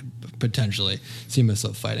which I could potentially see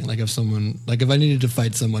myself fighting. Like if I needed to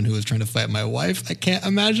fight someone who was trying to fight my wife, I can't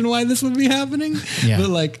imagine why this would be happening. Yeah. But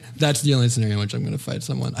like that's the only scenario in which I'm going to fight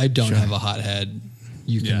someone. I don't have a hot head.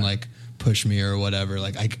 You can like push me or whatever.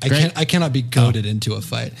 Like I cannot be goaded into a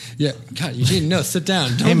fight. Yeah, God, Eugene, no, sit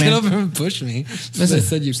down. Don't get over and push me. Listen, I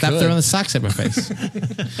said you stop could. throwing the socks at my face.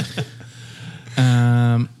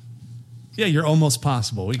 Yeah, you're almost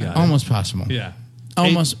possible. We got Almost possible. it. Yeah.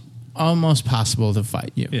 Almost possible to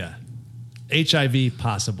fight you. Yeah. HIV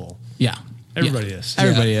possible. Yeah. Everybody is.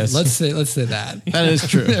 Everybody Yeah, is. Let's say that. That is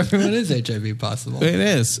true. Everyone is HIV possible. It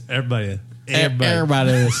is. Everybody.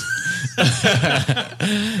 Everybody is.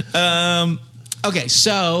 Okay,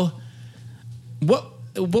 so what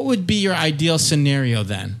would be your ideal scenario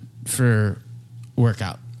then for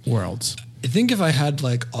workout worlds? I think if I had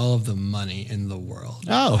like all of the money in the world,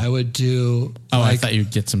 Oh. I would do. Oh, I like, thought you'd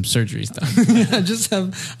get some surgeries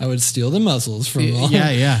done. I would steal the muscles from all.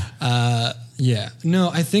 Yeah. Yeah. No,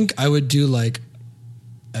 I think I would do like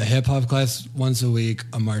a hip hop class once a week,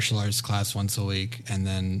 a martial arts class once a week, and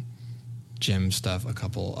then gym stuff a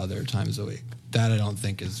couple other times a week. That I don't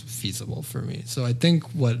think is feasible for me. So I think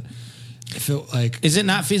if it like Is it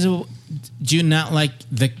not feasible? Do you not like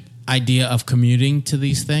the idea of commuting to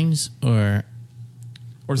these things, or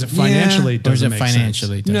is it financially? or is doesn't it make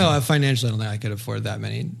financially? sense? doesn't- no, financially, I don't think I could afford that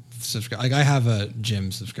many Like I have a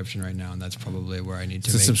gym subscription right now, and that's probably where I need to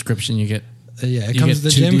It's a make. subscription you get. Yeah, You get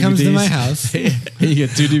the 2 gym comes to DVDs. my house. You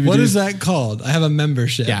get 2 DVDs. What is that called? I have a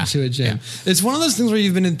membership Yeah. to a gym. Yeah. It's one of those things where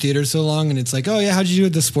you've been in theater so long, and it's like, oh yeah, how'd you do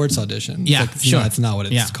with the sports audition? It's Yeah, like, sure. No, that's not what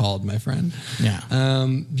it's Yeah. called, my friend. Yeah.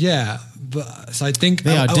 Yeah. But so I think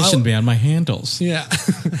They auditioned me on my handles. Yeah,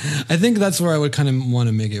 I think that's where I would kind of want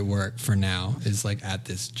to make it work for now. Is like at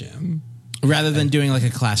this gym. Rather than doing like a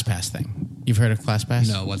class pass thing. You've heard of class pass?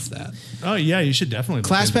 No, what's that? Oh yeah, you should definitely.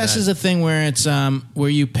 Class look into pass that. is a thing where it's where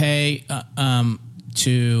you pay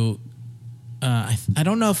to. I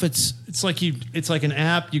don't know if it's. It's like an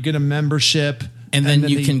app. You get a membership, And then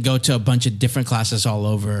you they- can go to a bunch of different classes all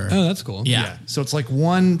over. Oh, that's cool. Yeah. So it's like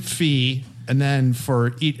one fee, and then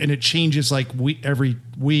and it changes like every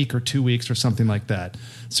week or 2 weeks or something like that.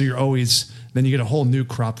 So then you get a whole new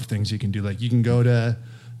crop of things you can do. Like you can go to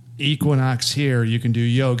Equinox here, you can do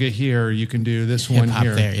yoga here, you can do this one Hip-hop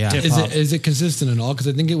here. there, yeah. Hip-hop. Is it consistent at all? Because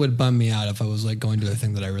I think it would bum me out if I was like going to a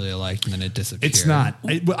thing that I really liked and then it disappeared. It's not.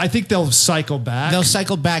 I think they'll cycle back. They'll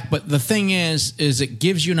cycle back, but the thing is it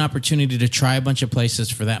gives you an opportunity to try a bunch of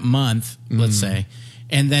places for that month, let's say.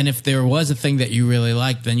 And then if there was a thing that you really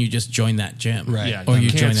liked, then you just join that gym. Right. Yeah, Or you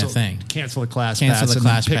join cancel- that thing. Cancel the class Cancel pass. the and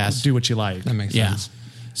then class pass. Do what you like. That makes Yeah. sense.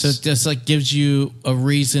 So it just like gives you a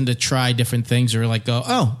reason to try different things or like go,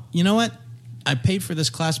 oh, you know what? I paid for this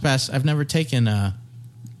class pass. I've never taken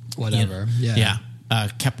Whatever. Yeah.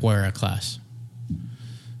 capoeira class.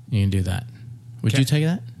 You can do that. Would you take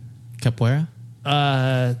that? Capoeira?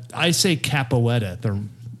 I say capoeira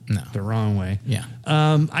No. the wrong way. Yeah.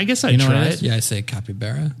 I guess I'd You know what try it it. is? Yeah, I say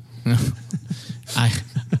capybara.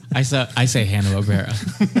 I say Hanna-Barbera.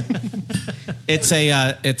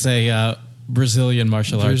 It's a Brazilian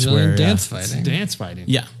martial arts Brazilian where dance It's fighting. dance fighting.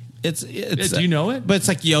 yeah. It's Do you know it? But it's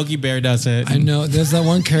like Yogi Bear does it. I know. There's that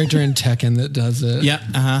one character in Tekken that does it. Yeah,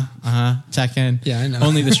 Tekken. Yeah, I know.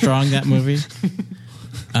 Only the Strong, that movie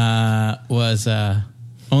was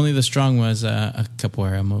Only the Strong was a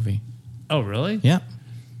capoeira movie. Oh, really? Yeah.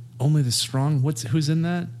 Only the Strong. Who's in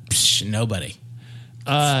that? Psh, nobody.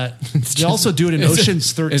 They also do it in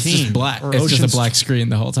Ocean's 13. It's just black. Or It's just Ocean's, a black screen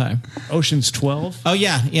the whole time. Ocean's 12. Oh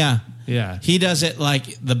yeah. Yeah. He does it like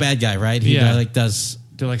the bad guy, right? He Yeah. does.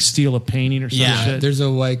 To like steal a painting or some Yeah, shit. There's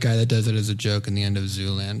a white guy that does it as a joke in the end of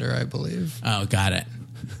Zoolander, I believe. Oh, got it.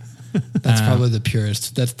 That's probably the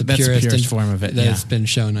purest. That's the purest form of it. that's Yeah. been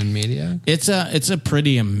shown on media. It's a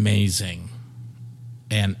pretty amazing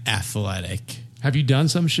and athletic. Have you done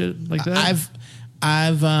some shit like that?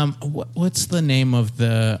 I've what's the name of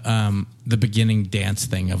the beginning dance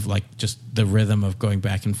thing of like just the rhythm of going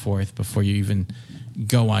back and forth before you even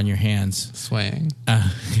go on your hands. Swaying.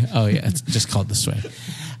 Oh yeah, it's just called the sway.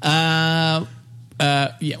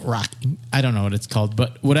 Yeah, rocking. I don't know what it's called,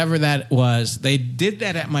 but whatever that was, they did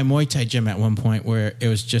that at my Muay Thai gym at one point where it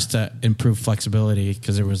was just to improve flexibility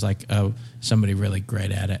because there was like somebody really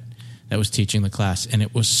great at it that was teaching the class, and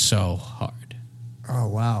it was so hard. Oh,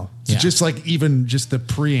 wow. So Yeah. just like even just the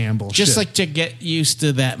preamble. Just shit. like to get used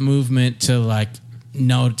to that movement to like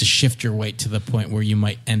know to shift your weight to the point where you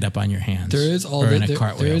might end up on your hands. There is all or in the, a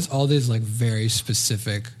cartwheel. there is all these like very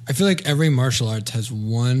specific. I feel like every martial arts has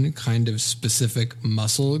one kind of specific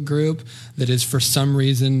muscle group that is for some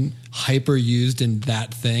reason hyper used in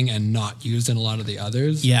that thing and not used in a lot of the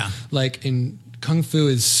others. Yeah. Like in Kung Fu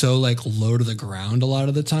is so like low to the ground a lot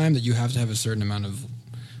of the time that you have to have a certain amount of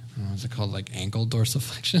what's it called, like ankle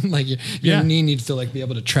dorsiflexion. Like your knee needs to like be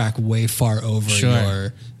able to track way far over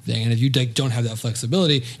your thing, and if you like don't have that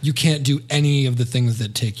flexibility, you can't do any of the things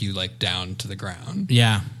that take you like down to the ground.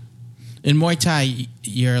 Yeah. In Muay Thai,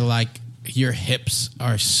 your hips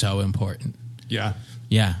are so important. yeah.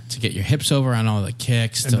 Yeah, to get your hips over on all the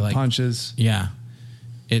kicks, And to the like punches. Yeah,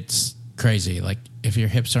 it's crazy. Like if your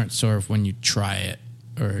hips aren't sore when you try it,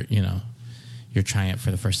 or you're trying it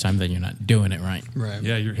for the first time, then you're not doing it right. Right.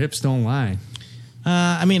 Yeah, your hips don't lie.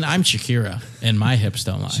 I mean, I'm Shakira, and my hips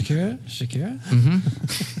don't lie. Shakira?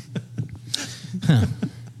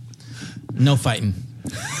 No fighting.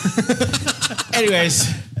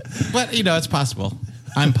 Anyways, but it's possible.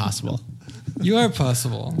 I'm possible. You are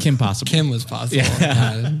possible. Kim possible. Kim was possible.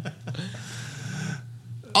 Yeah.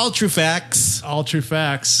 All true facts. All true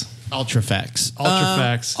facts. Ultra facts. Ultra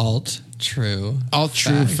facts. Alt true. All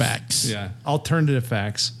true facts. Yeah. Alternative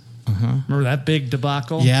facts. Remember that big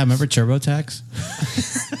debacle? Yeah, remember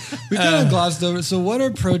TurboTax? We kind of glossed over. So, what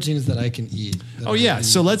are proteins that I can eat? Oh, yeah.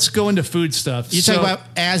 So let's go into food stuff. You talk about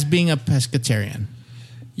as being a pescatarian.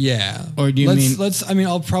 Yeah. Or do you mean-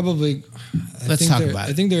 I'll probably. Let's talk about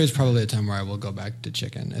it. I think there is probably a time where I will go back to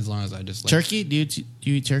chicken as long as I just like. Turkey? Do you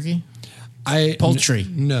eat turkey? Poultry. Poultry.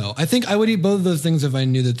 No. I think I would eat both of those things if I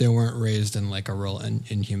knew that they weren't raised in like a real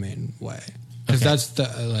inhumane way. Because Okay. that's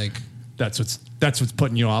the like. That's what's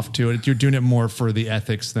putting you off to it. You're doing it more for the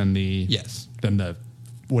ethics than the Yes. than the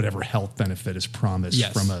whatever health benefit is promised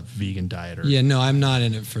Yes. from a vegan diet. Or, Yeah, no, I'm not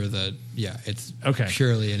in it for the. Yeah, it's Okay.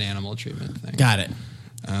 purely an animal treatment thing. Got it.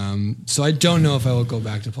 So I don't know if I will go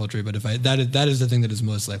back to poultry, but if that is the thing that is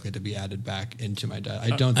most likely to be added back into my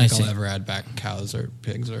diet. I don't think I see. I'll ever add back cows or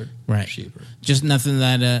pigs or Right. sheep. Just nothing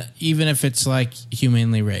that, even if it's like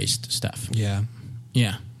humanely raised stuff. Yeah,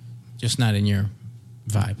 Yeah. Just not in your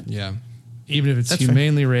vibe. yeah, Even if it's That's fair.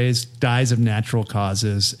 humanely raised, dies of natural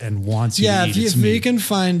causes, and wants you yeah. to eat its If you meat. can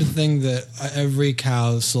find a thing that every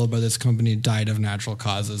cow sold by this company died of natural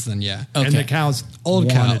causes, then yeah. Okay. And the cows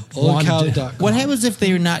Old wanted cow. to- What happens if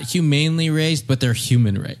they're not humanely raised, but they're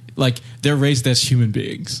human raised? Like they're raised as human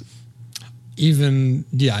beings. Even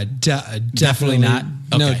definitely not?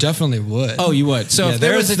 No, Okay. definitely would. Oh, you would. So Yeah, if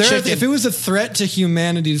there was a chicken, if it was a threat to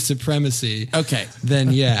humanity's supremacy, okay.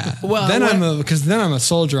 then yeah. Well, then what- I'm a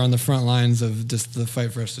soldier on the front lines of just the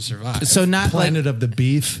fight for us to survive. So not like Planet of the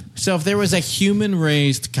Beef. so. If there was a human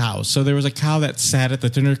raised cow, so there was a cow that sat at the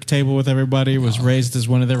dinner table with everybody, was raised as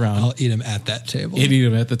one of their own. I'll eat him at that table. You'd eat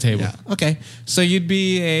them at the table. Yeah. Okay, so you'd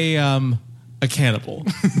be a cannibal,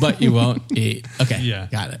 but you won't eat. Okay, Yeah.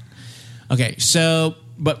 got it. Okay, so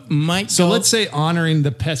but Mike. So let's say honoring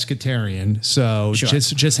the pescatarian. So Sure.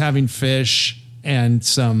 just having fish and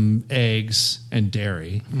some eggs and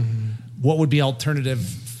dairy. What would be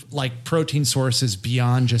alternative like protein sources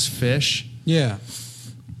beyond just fish Yeah.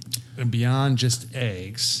 and beyond just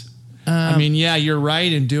eggs? I mean, yeah, you're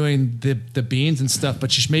right in doing the beans and stuff,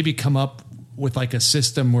 but you should maybe come up with like a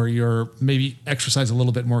system where you're maybe exercise a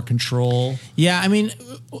little bit more control. Yeah, I mean,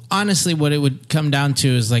 honestly, what it would come down to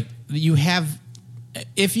is like you have,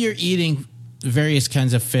 if you're eating various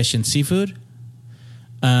kinds of fish and seafood,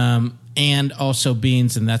 and also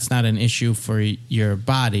beans, and that's not an issue for your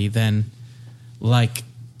body, then like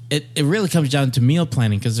it really comes down to meal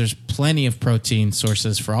planning because there's plenty of protein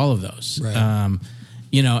sources for all of those. Right.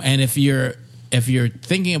 And if you're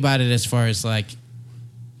thinking about it as far as like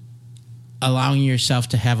allowing yourself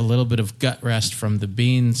to have a little bit of gut rest from the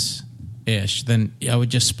beans ish, then I would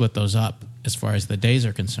just split those up as far as the days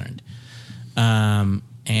are concerned.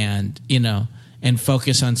 And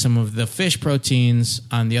focus on some of the fish proteins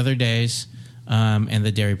on the other days, and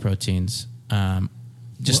the dairy proteins,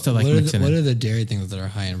 just to like mix it What in. are the dairy things that are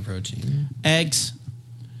high in protein? Eggs,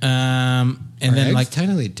 and Are then eggs like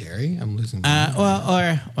technically dairy. I'm losing.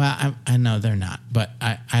 I know they're not, but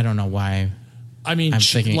I don't know why. I mean, I'm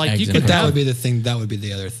thinking like eggs you and could but that have, would be the thing. That would be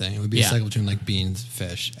the other thing. It would be Yeah. a cycle between like beans,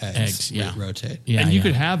 fish, eggs. yeah. Rotate. Yeah, and you yeah.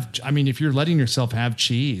 could have. I mean, if you're letting yourself have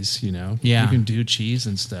cheese, Yeah. you can do cheese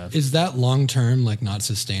and stuff. Is that long term like not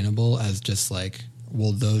sustainable as just like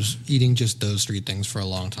will eating just those three things for a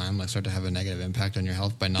long time like start to have a negative impact on your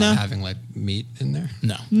health by not No. having like meat in there?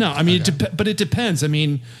 No, I mean, but it depends. I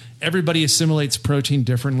mean, everybody assimilates protein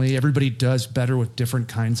differently. Everybody does better with different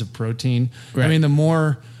kinds of protein. Right. I mean, the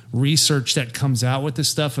more research that comes out with this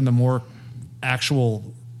stuff and the more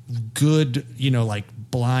actual good, like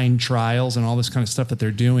blind trials and all this kind of stuff that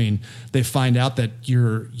they're doing, they find out that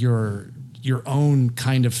your own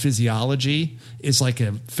kind of physiology is like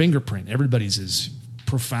a fingerprint. Everybody's is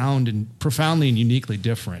profoundly and uniquely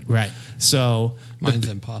different. Right. So Mine's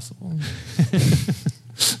impossible.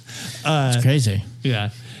 It's crazy. yeah,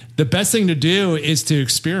 the best thing to do is to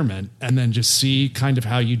experiment and then just see kind of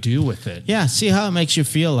how you do with it. Yeah, see how it makes you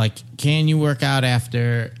feel. Like, can you work out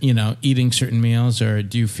after, eating certain meals, or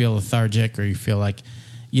do you feel lethargic, or you feel like,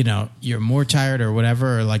 you're more tired or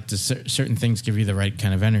whatever, or like does certain things give you the right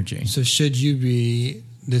kind of energy? So should you be?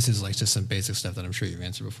 This is like just some basic stuff that I'm sure you've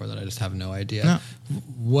answered before that I just have no idea. No.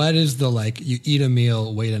 What is the you eat a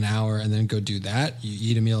meal, wait an hour, and then go do that?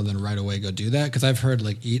 You eat a meal and then right away go do that? Because I've heard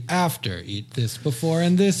like eat after, eat this before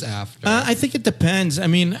and this after. I think it depends. I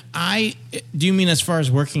mean, do you mean as far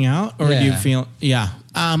as working out, or do you Yeah. feel? Yeah.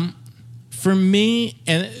 For me,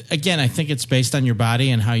 and again, I think it's based on your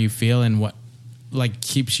body and how you feel and what like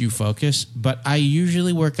keeps you focused. But I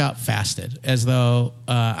usually work out fasted, as though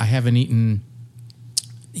I haven't eaten.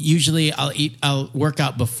 Usually, I'll work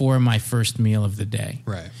out before my first meal of the day.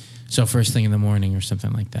 Right. So first thing in the morning or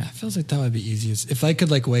something like that. It feels like that would be easiest. If I could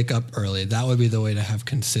like wake up early, that would be the way to have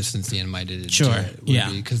consistency in my day to Sure, day. yeah.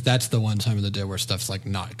 Because that's the one time of the day where stuff's like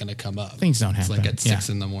not going to come up. Things don't It's happen. like at 6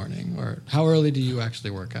 in the morning. Or how early do you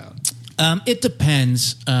actually work out? It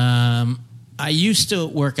depends. I used to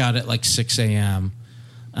work out at like 6 a.m.,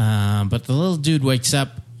 but the little dude wakes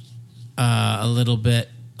up a little bit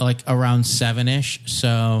like around 7-ish.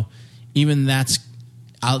 So even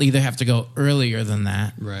I'll either have to go earlier than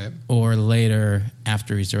that, Right. or later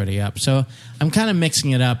after he's already up. So I'm kind of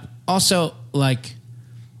mixing it up. Also, like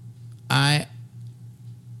I've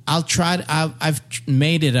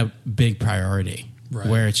made it a big priority, Right.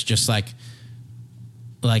 where it's just like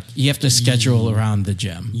you have to schedule around the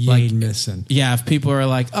gym. You Like ain't missing. yeah, if people are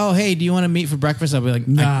like, "Oh, hey, do you want to meet for breakfast?" I'll be like,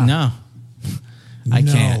 Nah. "No, I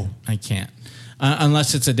No. can't."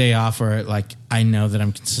 Unless it's a day off, or like I know that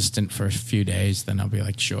I'm consistent for a few days, then I'll be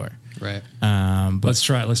like, "Sure." Right. But Let's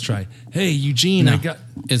try. Hey, Eugene, no. I got.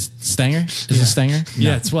 Is Stanger? Is it Stanger?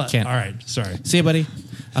 Yeah, No, it's what? Can't. All right, sorry. See you, buddy.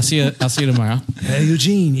 I'll see you tomorrow. Hey,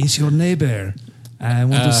 Eugene, it's your neighbor. I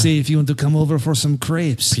want to see if you want to come over for some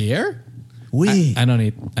crepes. Pierre? Oui. I don't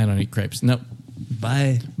eat crepes. Nope.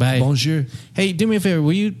 Bye. Bye. Bonjour. Hey, do me a favor.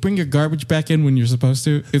 Will you bring your garbage back in when you're supposed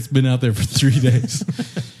to? It's been out there for 3 days.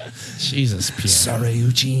 Jesus, Pierre. Sorry,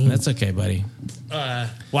 Eugene. That's okay, buddy.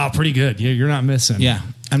 Wow, pretty good. You're not missing. Yeah,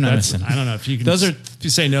 I'm not That's- missing. I don't know if you can. Those are- if you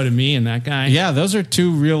say no to me and that guy. Yeah, those are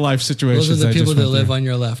two real life situations. Those are the I just people that went live through. on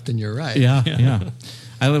your left and your right. Yeah.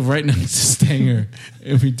 I live right next to Stanger,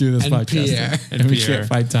 and we do this And podcast, Pierre. and we Pierre. can't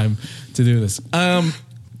find time to do this.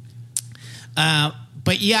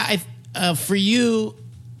 But yeah, for you,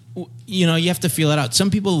 you have to feel it out. Some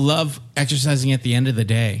people love exercising at the end of the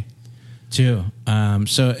day, too.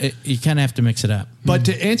 So you kind of have to mix it up. But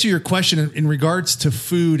to answer your question in regards to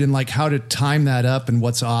food and like how to time that up and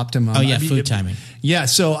what's optimum. Oh, yeah, food timing. Yeah,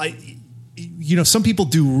 so some people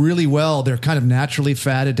do really well. They're kind of naturally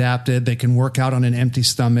fat adapted. They can work out on an empty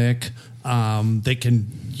stomach. They can,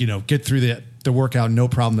 get through the workout no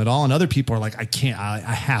problem at all. And other people are like, I can't. I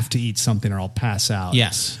have to eat something or I'll pass out.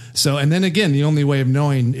 Yes. So, and then again, the only way of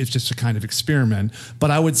knowing is just a kind of experiment.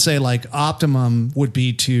 But I would say like optimum would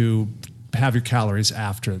be to have your calories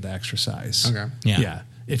after the exercise. Okay. Yeah.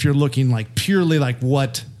 If you're looking like purely like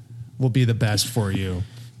what will be the best for you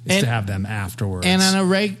is And- to have them afterwards. And on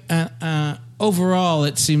a overall,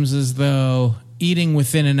 it seems as though eating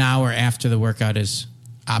within an hour after the workout is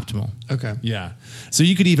optimal. Okay. yeah. So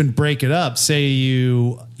you could even break it up. Say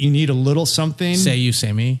you need a little something. Say you,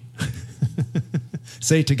 say me.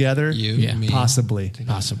 Say together. You, Yeah. me. Possibly.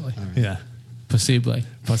 Possibly. Yeah. Possibly.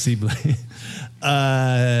 Possibly.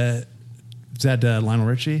 Is that Lionel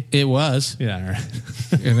Richie? It was. Yeah. All right.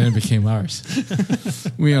 And then it became ours.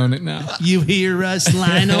 We own it now. You hear us,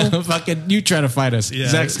 Lionel? Fucking, you try to fight us. Yeah.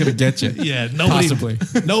 Zach's going to get you. Yeah. Nobody, Possibly.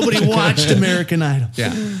 Nobody watched American Idol.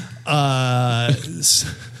 Yeah.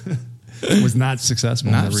 Was not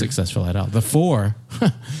successful. Not successful at all. The 4.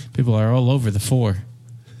 People are all over the 4.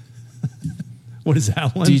 What is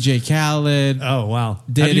that one? DJ Khaled. Oh, wow.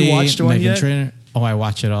 Diddy, Have you watched one Meghan yet? Trainor. Oh, I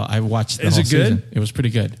watch it all. I watched the Is whole it good? season. It was pretty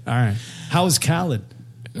good. All right. How is Khaled?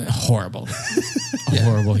 horrible, a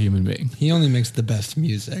horrible human being. He only makes the best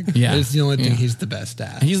music. Yeah. It's the only thing he's the best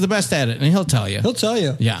at. He's the best at it, and he'll tell you. He'll tell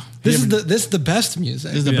you. Yeah. This is the best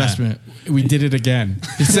music. This is the best minute. We did it again.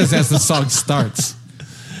 He says as the song starts.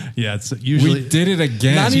 Yeah, it's usually We did it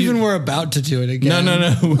again. Not even we're about to do it again.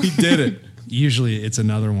 No. We did it. usually it's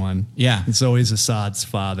another one. Yeah. It's always Assad's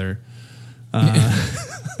father. But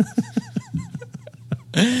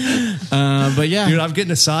yeah. Dude, I'm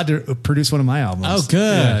getting Assad to produce one of my albums. Oh,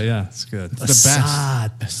 good. Yeah, it's good. It's the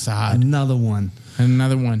Assad. best. Assad. Another one.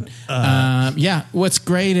 Another one. Yeah. What's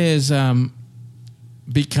great is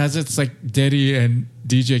because it's like Diddy and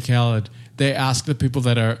DJ Khaled, they ask the people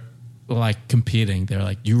that are like competing, they're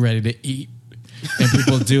like, you ready to eat? And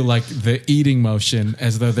people do like the eating motion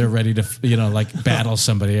as though they're ready to, like battle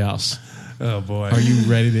somebody else. Oh, boy. Are you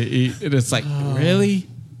ready to eat? And it's like, really?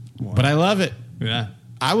 Wow. But I love it. Yeah.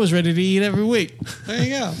 I was ready to eat every week. There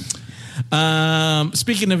you go.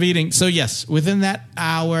 Speaking of eating, so yes, within that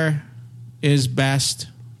hour is best.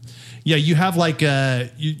 Yeah, you have like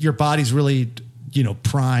your body's really,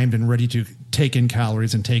 primed and ready to take in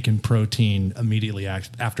calories and take in protein immediately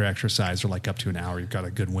after exercise, or like up to an hour. You've got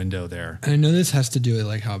a good window there. I know this has to do with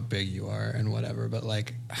like how big you are and whatever, but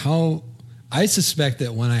like how I suspect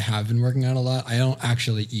that when I have been working out a lot, I don't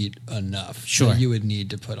actually eat enough. Sure. that you would need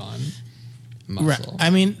to put on muscle. Right. I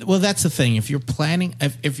mean, well, that's the thing. If you're planning,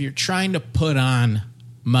 if you're trying to put on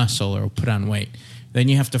muscle or put on weight, then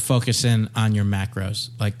you have to focus in on your macros,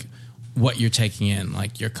 like what you're taking in,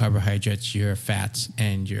 like your carbohydrates, your fats,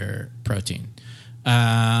 and your protein.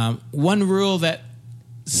 One rule that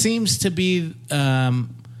seems to be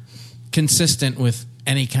consistent with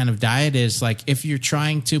any kind of diet is like if you're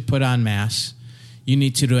trying to put on mass, you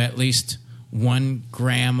need to do at least 1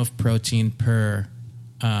 gram of protein per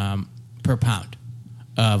pound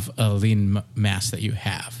of a lean mass that you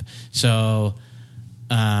have. So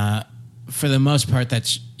for the most part,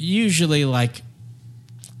 that's usually like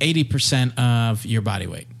 80% of your body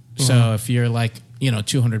weight. Uh-huh. So if you're like,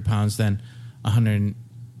 200 pounds, then 100,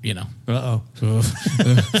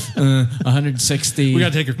 160 We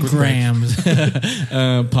gotta take a quick grams.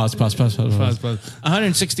 Pause.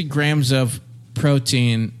 160 grams of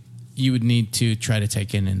protein you would need to try to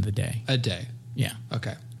take in the day. A day. Yeah.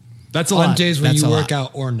 Okay. That's a On lot. days when That's you a work lot.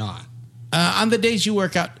 out or not. On the days you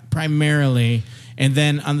work out primarily, and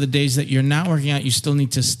then on the days that you're not working out, you still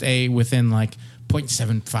need to stay within like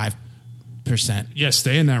 0.75%. Yeah,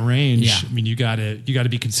 stay in that range. Yeah. I mean, you gotta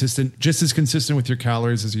be consistent, just as consistent with your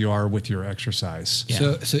calories as you are with your exercise.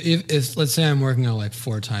 Yeah. So if let's say I'm working out like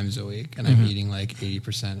 4 times a week and I'm eating like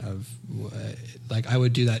 80% of, like I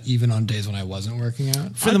would do that even on days when I wasn't working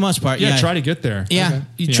out. For the most part, Yeah, yeah. try to get there. Yeah, Okay.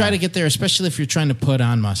 you try to get there, especially if you're trying to put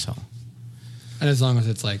on muscle. And as long as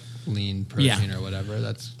it's like lean protein Yeah. or whatever,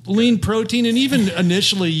 that's Lean protein, and even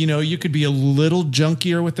initially, you could be a little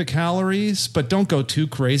junkier with the calories, but don't go too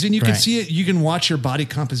crazy. And you can Right. see it. You can watch your body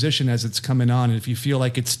composition as it's coming on. And if you feel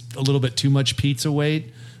like it's a little bit too much pizza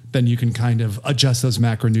weight, then you can kind of adjust those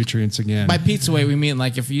macronutrients again. By pizza weight, we mean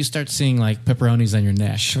like if you start seeing like pepperonis on your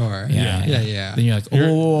neck. sure. Yeah. Yeah. Then you're like,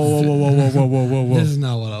 whoa. This is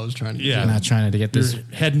not what I was trying to Yeah. I'm not trying to get this. You're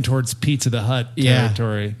heading towards Pizza the Hut Yeah.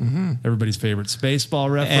 territory. Everybody's favorite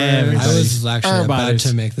Spaceball reference. do. I Everybody- was actually about Everybody's-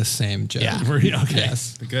 to make the same joke. Yeah. Were you? Okay.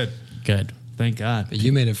 Yes. Good. Good. Thank God. But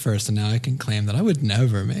you made it first, and now I can claim that I would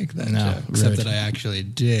never make that No, joke, except rude. that I actually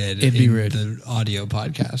did It'd be in rude. the audio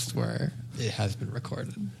podcast where it has been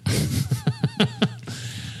recorded.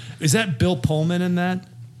 Is that Bill Pullman in that?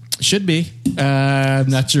 Should be. I'm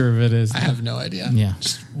not sure if it is. I have no idea. Yeah.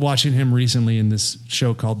 Watching him recently in this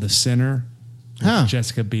show called The Sinner. with Huh.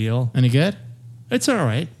 Jessica Biel. Any good? It's all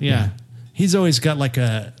right. Yeah. He's always got like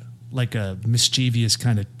a mischievous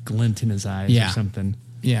kind of glint in his eyes Yeah. or something.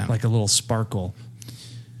 Yeah. Like a little sparkle.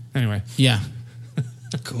 Anyway, Yeah.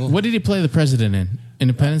 Cool. What did he play the president in?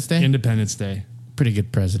 Independence Day? Independence Day. Pretty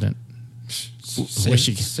good president. Wish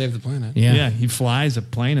he- Save the planet. Yeah. Yeah, he flies a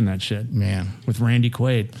plane in that shit Man. with Randy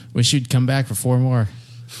Quaid. Wish you'd come back for 4 more.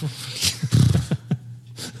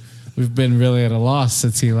 We've been really at a loss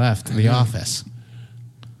since he left The Office.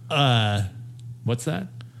 What's that?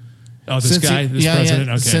 Oh, this Since guy, he- this yeah, president.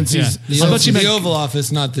 yeah, Okay, since he's- yeah. The, I thought you meant- Oval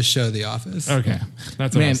Office, not the show The Office. Okay,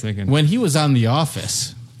 that's what I Man, was thinking. when he was on The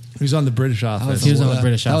Office, He was on the British Office. He was on the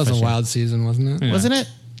British That was Office, a yeah. wild season, wasn't it? wasn't it?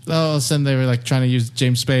 All of a sudden they were like trying to use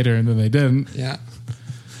James Spader and then they didn't. Yeah.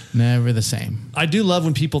 Never the same. I do love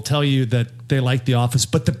when people tell you that they like The Office,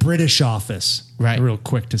 but the British Office. Right. They're real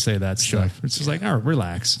quick to say that stuff. It's just like, oh,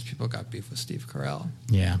 relax. People got beef with Steve Carell.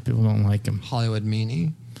 Yeah, people don't like him. Hollywood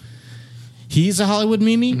meanie. He's a Hollywood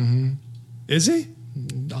meanie? Is he?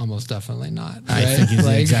 almost definitely not. I right? think he's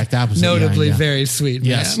the exact opposite. Notably Yeah. very sweet.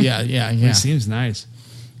 Yes. man. Yeah. He seems nice.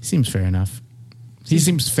 Seems fair enough. He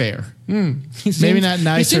seems fair. He seems, Maybe not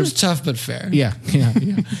nice. He seems tough but fair. Yeah.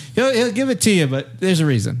 He'll give it to you, but there's a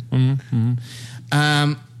reason.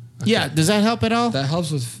 Yeah. Does that help at all? That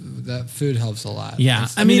helps with that. Food helps a lot. Yeah.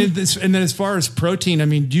 I mean, and then as far as protein, I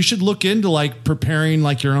mean, you should look into like preparing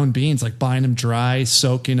like your own beans, like buying them dry,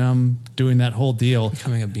 soaking them, doing that whole deal.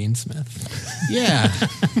 Becoming a beansmith. Yeah.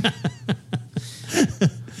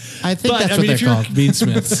 I think But, that's I what mean, they're if you're- called,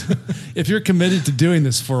 beansmiths. If you're committed to doing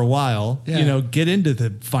this for a while, Yeah. get into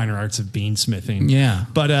the finer arts of beansmithing. Yeah.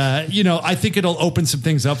 But, I think it'll open some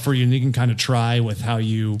things up for you, and you can kind of try with how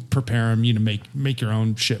you prepare them, make your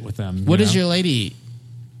own shit with them. What does your lady eat?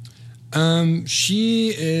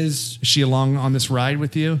 Is she along on this ride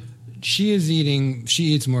with you? She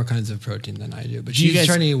eats more kinds of protein than I do, but Do you she's guys-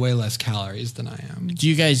 trying to eat way less calories than I am. Do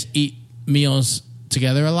you guys eat meals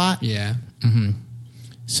together a lot? Yeah.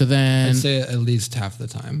 So then, I'd say at least half the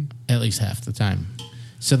time. at least half the time.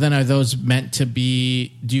 So then, are those meant to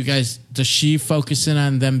be? Does she focus in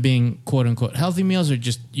on them being quote unquote healthy meals, or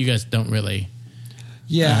just you guys don't really?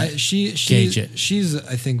 Yeah, gauge it. she's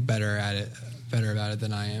I think better about it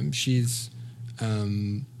than I am. She's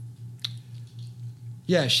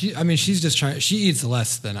she's just trying. She eats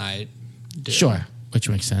less than I do. Sure, which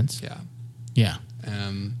makes sense. Yeah. Yeah.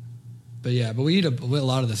 But we eat a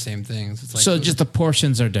lot of the same things. It's like So just the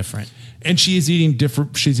portions are different. And she is eating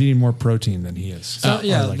different. She's eating more protein than he is. So,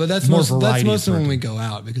 yeah, Or, like, but that's more mostly variety of when protein. we go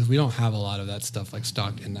out because we don't have a lot of that stuff like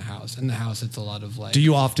stocked in the house. In the house, it's a lot of like. Do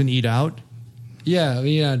you often eat out? Yeah,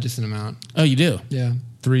 we eat a decent amount. Oh, you do? Yeah,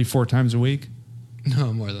 3-4 times a week?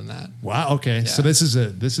 no more than that. Wow. Okay. So this is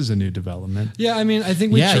a new development. Yeah, I mean, I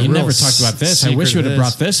think we. Yeah, you real never talked about this. I wish you would have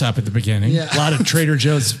brought this up at the beginning. Yeah. A lot of Trader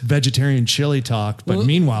Joe's vegetarian chili talk, but Well-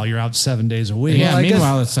 meanwhile, you're out 7 days a week. Yeah, Well, I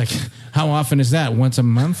meanwhile, it's like, how often is that? Once a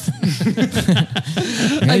month?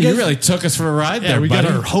 Yeah, you really took us for a ride there, we buddy.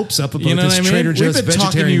 got our hopes up about You know this what I mean? Trader Joe's We've been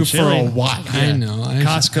talking to vegetarian you chili. for a while. I know.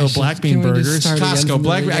 Costco black bean can we just burgers. start again Costco from the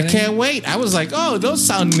Black. I beginning? can't wait. I was like, oh, those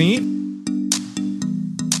sound neat.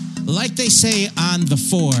 Like they say on The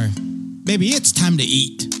Four, baby, it's time to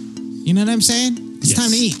eat. You know what I'm saying? It's Yes.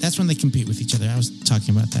 time to eat. That's when they compete with each other. I was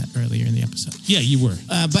talking about that earlier in the episode. Yeah, you were.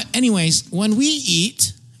 But anyways, when we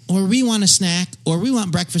eat, or we want a snack, or we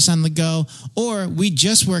want breakfast on the go, or we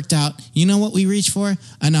just worked out, you know what we reach for?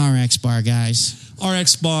 An RX bar, guys.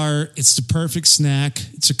 RX bar, it's the perfect snack.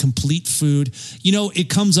 It's a complete food. It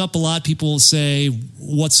comes up a lot. People will say,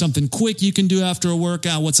 what's something quick you can do after a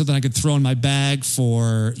workout? What's something I could throw in my bag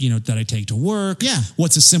for, that I take to work? Yeah.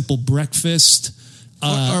 What's a simple breakfast?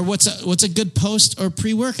 Or what's a good post or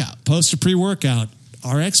pre-workout? Post or pre-workout.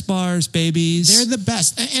 RX bars, babies. They're the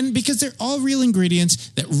best, and because they're all real ingredients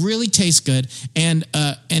that really taste good, and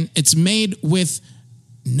it's made with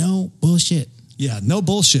no bullshit. Yeah, no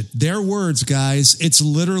bullshit. Their words, guys. It's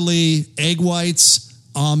literally egg whites,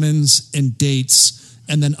 almonds, and dates,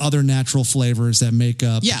 and then other natural flavors that make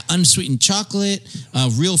up. Yeah, unsweetened chocolate,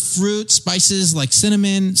 real fruit, spices like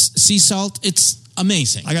cinnamon, sea salt. It's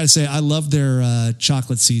amazing. I got to say, I love their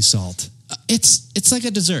chocolate sea salt. It's like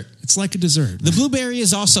a dessert. It's like a dessert. The blueberry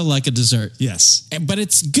is also like a dessert. Yes. But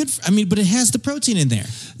it's good. But it has the protein in there.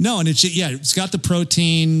 No, and it's got the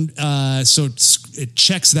protein, so it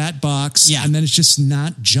checks that box. Yeah. And then it's just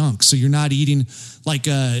not junk. So you're not eating like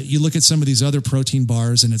you look at some of these other protein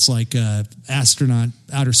bars, and it's like astronaut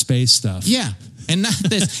outer space stuff. Yeah, and not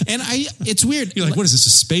this. And it's weird. You're like, what is this? A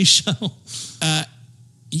space shuttle?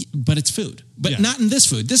 But it's food. But Yeah. not in this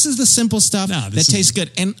food. This is the simple stuff No, that this is- tastes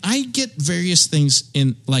good. And I get various things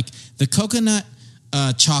in, like the coconut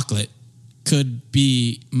chocolate could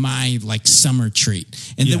be my like summer treat.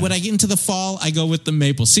 And Yeah. then when I get into the fall, I go with the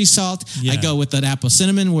maple sea salt. Yeah. I go with that apple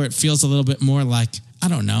cinnamon where it feels a little bit more like, I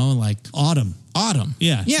don't know, like Autumn. autumn.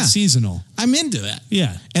 Yeah. Yeah. Seasonal. I'm into that.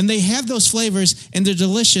 Yeah. And they have those flavors and they're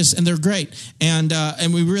delicious and they're great. And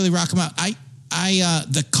we really rock them out.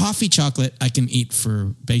 The coffee chocolate I can eat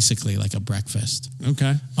for basically like a breakfast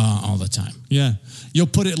Okay. all the time. Yeah. You'll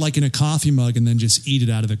put it like in a coffee mug and then just eat it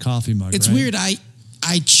out of the coffee mug. It's right? weird.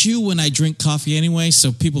 I chew when I drink coffee anyway,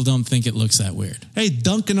 so people don't think it looks that weird. Hey,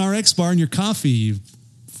 dunk an RX bar in your coffee, you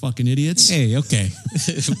fucking idiots. Hey, okay.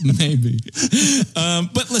 Maybe.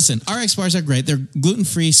 But listen, RX bars are great. They're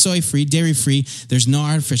gluten-free, soy-free, dairy-free. There's no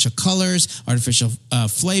artificial colors, artificial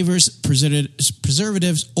flavors,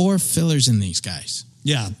 preservatives, or fillers in these guys.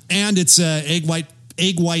 Yeah. And it's egg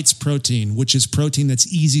egg whites protein, which is protein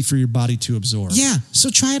that's easy for your body to absorb. Yeah, so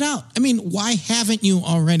try it out. I mean, why haven't you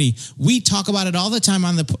already? We talk about it all the time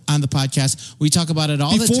on the podcast. We talk about it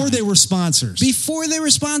all the time. Before they were sponsors. Before they were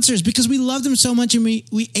sponsors, because we love them so much and we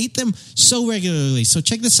ate them so regularly. So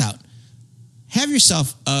check this out. Have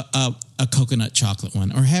yourself a coconut chocolate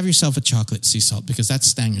one, or have yourself a chocolate sea salt, because that's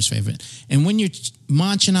Stanger's favorite. And when you're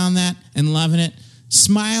munching on that and loving it,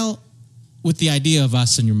 smile with the idea of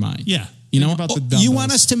us in your mind. Yeah. You know, about the you dumbbells.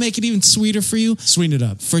 want us to make it even sweeter for you? Sweeten it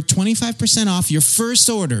up. For 25% off your first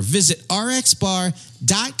order, visit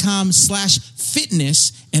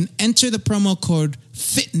rxbar.com/fitness and enter the promo code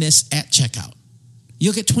fitness at checkout.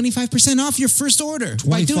 You'll get 25% off your first order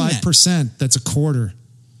by doing that. 25%. That's a quarter.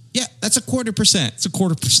 Yeah, that's a 0.25%. It's a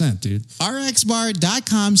 0.25%, dude.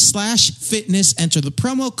 rxbar.com/fitness. Enter the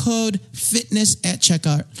promo code fitness at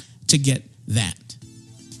checkout to get that.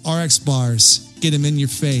 RX bars. Get them in your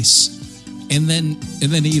face. And then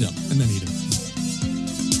eat them. And then eat them.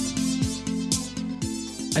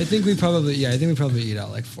 I think we probably eat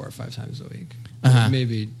out like 4 or 5 times a week.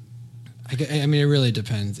 Maybe. I mean, it really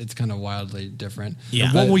depends. It's kind of wildly different.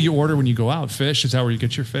 Yeah. What will you order when you go out? Fish? Is that where you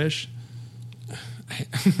get your fish?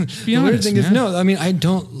 The weird thing is, no. I mean, I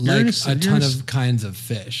don't like a ton you're- of kinds of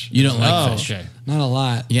fish. You don't like fish. Okay. Not a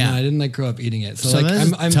lot. Yeah. No, I didn't like grow up eating it. So So like,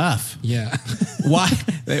 that's I'm tough. Yeah. Why?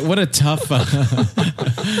 What a tough... So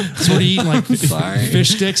what are you eating, like Sorry.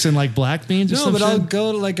 fish sticks and like black beans or No, something? but I'll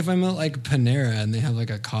go to like if I'm at like Panera and they have like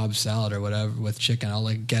a Cobb salad or whatever with chicken, I'll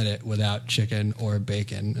like get it without chicken or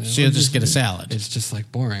bacon. And So you'll just get a salad. It's just like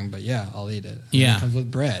boring, but yeah, I'll eat it. And Yeah. it comes with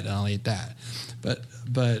bread, and I'll eat that. But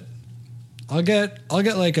I'll get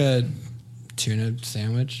like a tuna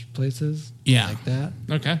sandwich places. Yeah. like that.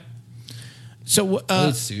 Okay. So, I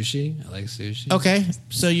eat sushi. I like sushi. okay,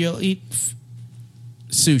 so you'll eat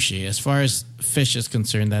sushi. As far as fish is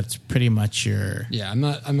concerned, that's pretty much your... Yeah, I'm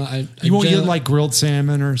not. You won't eat generally- like grilled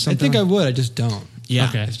salmon or I something? think I would. I just don't. Yeah.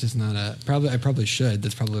 Okay. It's just not a. I probably should.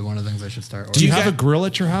 That's probably one of the things I should start ordering. Do you You have got- a grill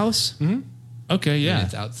at your house? Mm-hmm. Okay, Yeah, yeah.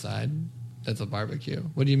 it's outside. That's a barbecue.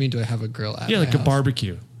 What do you mean? Do I have a grill at Yeah, my like a house?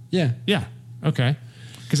 barbecue. Yeah. Yeah. Okay.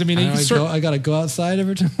 Because I mean, I, you know, can sort I gotta go outside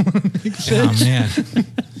every time I want to make fish. Oh, man.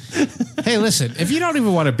 Hey, listen, if you don't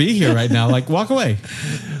even want to be here right now, like, walk away.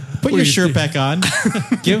 Put your shirt back on.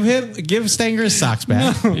 Give Stanger his socks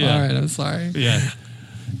back. Yeah. All right, I'm sorry. Yeah.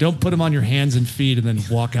 Don't put them on your hands and feet and then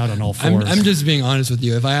walk out on all fours. I'm just being honest with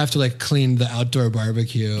you. If I have to like clean the outdoor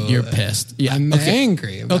barbecue, You're pissed. Yeah. I'm Okay.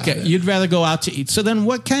 angry. About Okay, it. you'd rather go out to eat. So then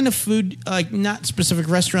what kind of food, like not specific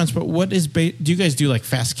restaurants, but what is, do you guys do like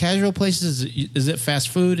fast casual places? Is it fast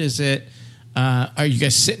food? Is it, are you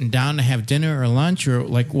guys sitting down to have dinner or lunch, or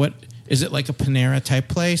like what, is it like a Panera type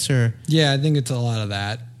place, or? Yeah, I think it's a lot of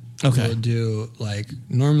that. Okay. We'll do like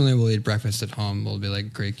normally we'll eat breakfast at home. We'll be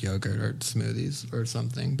like Greek yogurt or smoothies or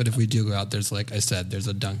something. But if we do go out, there's like I said, there's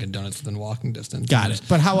a Dunkin' Donuts within walking distance. Got it.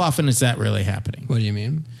 But how often is that really happening? What do you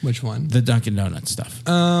mean? Which one? The Dunkin' Donuts stuff.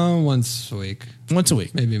 Once a week, Once a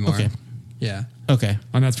week. maybe more. Okay. Yeah. Okay.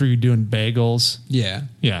 and that's where you're doing bagels. Yeah.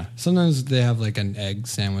 Yeah. Sometimes they have like an egg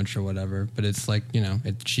sandwich or whatever, but it's like,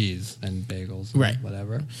 it's cheese and bagels. And Right.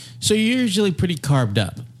 whatever. So you're usually pretty carved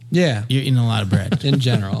up. Yeah. You're eating a lot of bread. In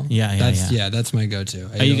general. Yeah, That's my go-to.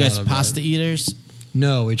 Are you guys pasta eaters?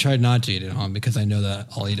 No, we tried not to eat at home because I know that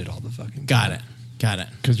I'll eat it all the fucking Got time. it. Got it.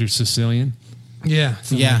 Because you're Sicilian. Yeah.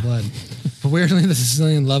 It's in Yeah. my blood. But weirdly, the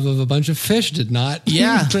Sicilian love of a bunch of fish did not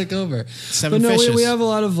Yeah. click over. 7 but no, fishes. we have a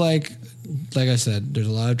lot of like I said, there's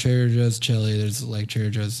a lot of Trader Joe's chili. There's like Trader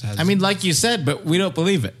Joe's has. I mean, like you said, but we don't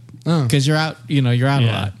believe it. Oh. Because you're out, you're out a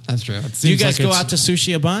Yeah. lot. that's true. Do you Seems guys like go it's out to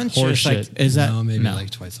sushi a bunch? Or it's horseshit. is that no, maybe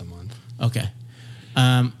like twice a month. Okay.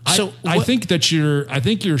 So I what- think that you're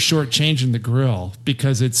shortchanging the grill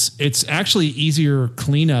because it's actually easier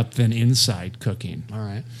cleanup than inside cooking. All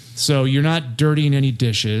right. So you're not dirtying any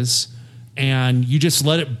dishes, and you just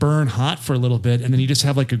let it burn hot for a little bit, and then you just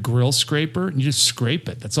have like a grill scraper and you just scrape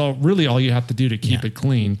it. That's all you have to do to keep Yeah. it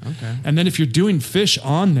clean. Okay. And then if you're doing fish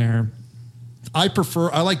on there, I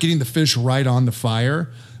like getting the fish right on the fire,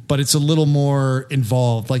 but it's a little more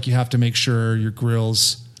involved. Like you have to make sure your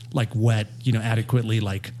grill's like wet, adequately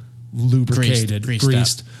like lubricated,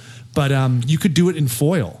 Greased But you could do it in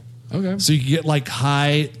foil. Okay. So you could get like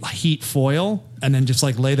high heat foil and then just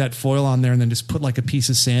like lay that foil on there and then just put like a piece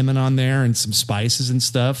of salmon on there and some spices and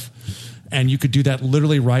stuff. And you could do that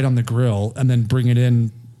literally right on the grill and then bring it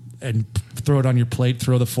in and throw it on your plate,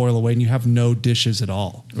 throw the foil away, and you have no dishes at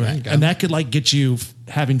all. Right. And that could like get you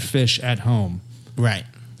having fish at home. right.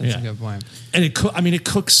 That's Yeah. a good point. And it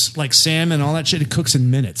cooks like salmon, all that shit. It cooks in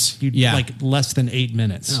minutes. Yeah. Like less than 8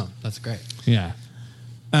 minutes. Oh, that's great. Yeah.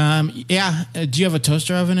 Do you have a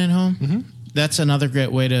toaster oven at home? Mm-hmm. that's another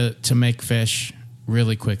great way to make fish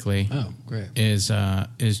really quickly. Oh, great. Is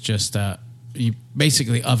just you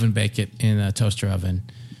basically oven bake it in a toaster oven,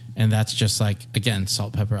 and that's just like, again,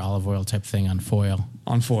 salt, pepper, olive oil type thing on foil.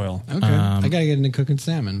 On foil. Okay. I gotta get into cooking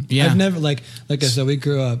salmon. Yeah. I've never like I said, we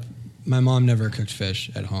grew up. My mom never cooked fish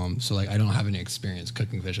at home, so like I don't have any experience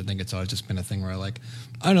cooking fish. I think it's always just been a thing where like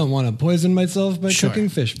I don't want to poison myself by cooking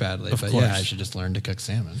fish badly. But course. yeah, I should just learn to cook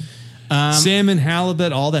salmon. Salmon,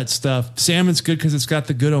 halibut, all that stuff. Salmon's good because it's got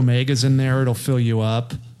the good omegas in there. It'll fill you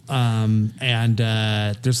up. And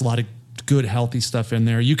there's a lot of good, healthy stuff in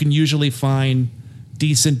there. You can usually find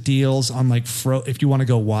decent deals on like if you want to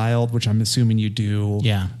go wild, which I'm assuming you do.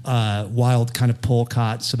 Yeah. Wild kind of pull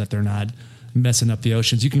caught so that they're not messing up the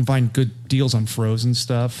oceans. You can find good deals on frozen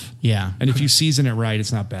stuff. Yeah. And if you season it right,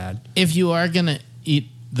 it's not bad. If you are going to eat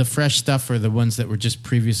the fresh stuff or the ones that were just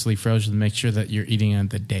previously frozen, make sure that you're eating on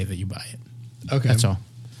the day that you buy it. Okay, That's all.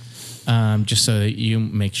 Just so that you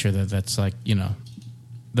make sure that that's like,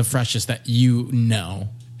 the freshest that If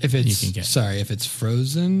it's you can get. if it's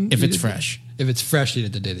frozen, If it's fresh. If it's fresh, eat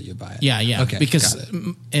it the day that you buy it. Yeah. Okay, Because got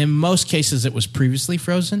it. in most cases it was previously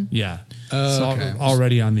frozen. Yeah. Oh, it's okay.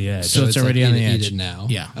 already on the edge. So it's already on the edge. Eat it now.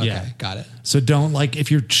 Yeah. Okay, Yeah. got it. So don't, like, if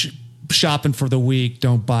you're shopping for the week,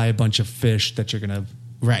 don't buy a bunch of fish that you're going to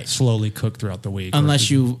Right. slowly cook throughout the week.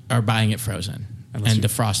 Unless you are buying it frozen Unless and you-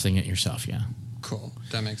 defrosting it yourself, yeah. Cool.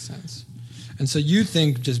 That makes sense. And so you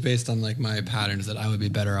think, just based on like my patterns, that I would be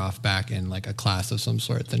better off back in like a class of some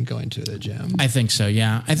sort than going to the gym? I think so,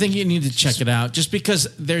 yeah. I think you need to check it out just because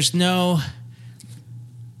there's no...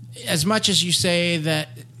 As much as you say that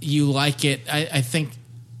you like it, I think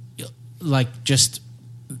like just...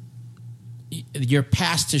 Your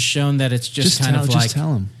past has shown that it's just kind of like... Just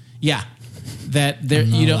tell them. Yeah. That there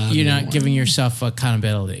not you're allowed not anymore. giving yourself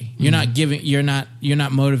accountability. You're not giving you're not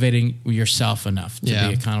motivating yourself enough to Yeah.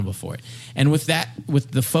 be accountable for it. And with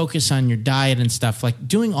the focus on your diet and stuff, like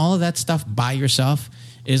doing all of that stuff by yourself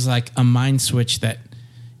is like a mind switch that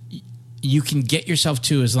you can get yourself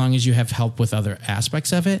to as long as you have help with other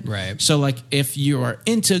aspects of it. Right. So like if you are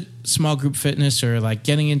into small group fitness or like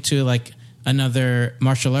getting into like another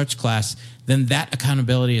martial arts class, then that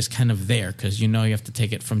accountability is kind of there because you have to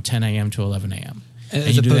take it from 10 a.m. to 11 a.m.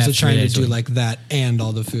 As you do opposed that to trying 3 to days a do week. like that and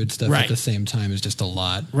all the food stuff Right. at the same time is just a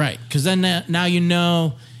lot. Right. Because then now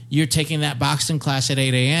you're taking that boxing class at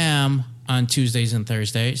 8 a.m. on Tuesdays and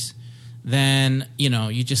Thursdays. Then,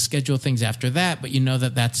 you just schedule things after that, but you know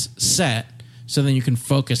that that's set. So then you can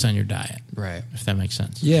focus on your diet. Right. If that makes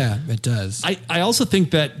sense. Yeah, it does. I also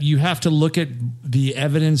think that you have to look at the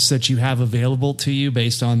evidence that you have available to you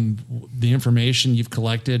based on the information you've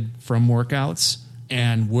collected from workouts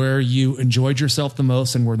and where you enjoyed yourself the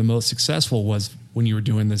most and where the most successful was when you were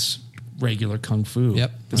doing this regular kung fu,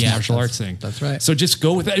 Yep. this Yeah, martial that's- arts thing. that's right. So just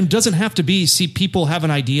go with it. It doesn't have to be, people have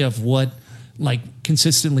an idea of what like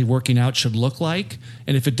consistently working out should look like.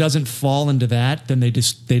 And if it doesn't fall into that, then they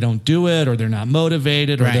don't do it, or they're not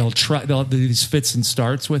motivated, or Right. they'll do these fits and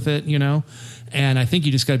starts with it, And I think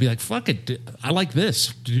you just got to be like, fuck it. I like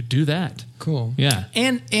this. Do that. Cool. Yeah.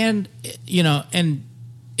 And and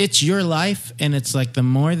it's your life, and it's like the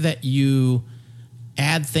more that you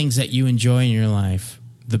add things that you enjoy in your life,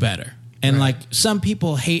 the better. And like some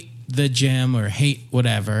people hate the gym or hate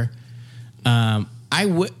whatever.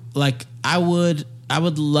 I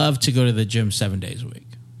would love to go to the gym 7 days a week,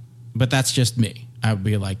 but that's just me. I would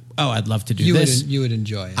be like, oh, I'd love to do this. You would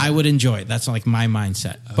enjoy it. I would enjoy it. That's like my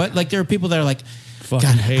mindset. But like there are people that are like, Fucking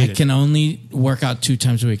God, hate I it. can only work out 2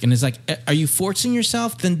 times a week. And it's like, are you forcing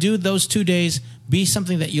yourself? Then do those 2 days, be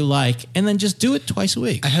something that you like, and then just do it twice a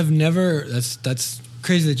week. I have never. That's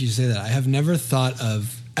crazy that you say that. I have never thought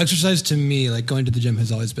of exercise. To me, like going to the gym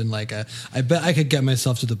has always been like I bet I could get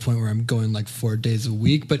myself to the point where I'm going like 4 days a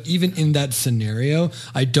week. But even in that scenario,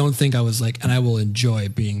 I don't think I was like, and I will enjoy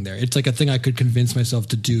being there. It's like a thing I could convince myself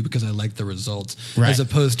to do because I like the results, Right. as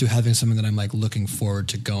opposed to having something that I'm like looking forward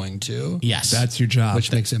to going to. Yes. That's your job.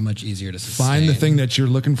 Which makes it much easier to sustain. Find the thing that you're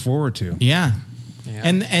looking forward to. Yeah. Yeah.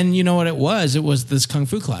 And you know what it was? It was this kung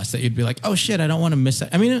fu class that you'd be like, oh shit, I don't want to miss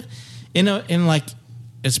that. I mean, in like,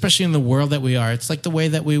 especially in the world that we are, it's like the way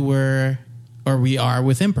that we were or we are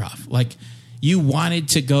with improv. Like you wanted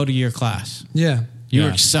to go to your class. Yeah. You were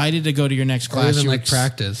Yeah. excited to go to your next Or class. even You were like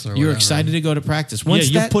practice or You were whatever. excited to go to practice. Once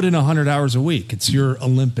you that, put in 100 hours a week. It's your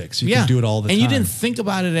Olympics. You can do it all the and time. you didn't think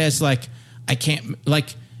about it as like, I can't,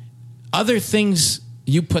 like other things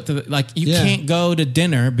you put the, like you Yeah. can't go to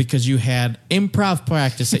dinner because you had improv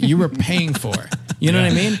practice that you were paying for. You know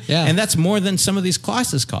what I mean? Yeah. And that's more than some of these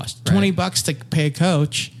classes cost. $20 to pay a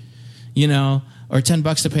coach, or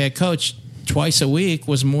 $10 to pay a coach twice a week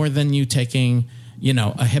was more than you taking,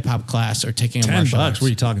 a hip hop class or taking a $10. martial arts. What are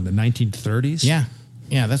you talking? The 1930s? Yeah.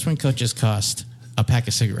 Yeah. That's when coaches cost a pack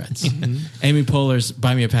of cigarettes. Amy Poehler's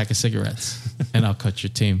buy me a pack of cigarettes and I'll coach your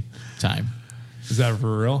team time. Is that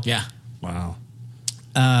for real? Yeah. Wow.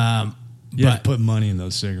 But But put money in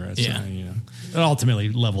those cigarettes. Yeah. It ultimately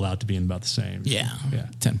leveled out to being about the same. yeah. Yeah.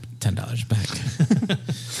 $10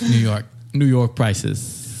 back. New York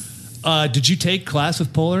prices. Did you take class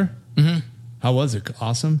with Poehler? Mm-hmm. How was it?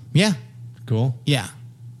 Awesome. Yeah. Cool. Yeah.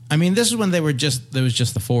 I mean, this is when there was just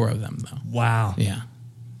the four of them though. Wow. Yeah.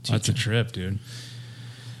 That's a trip, dude.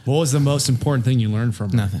 What was the most important thing you learned from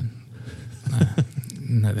her? Nothing.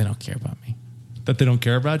 No, they don't care about me. That they don't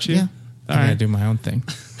care about you? Yeah. All I gotta right. do my own thing.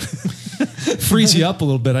 Frees you up a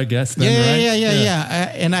little bit, I guess. Then, right?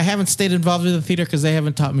 Yeah. And I haven't stayed involved in the theater because they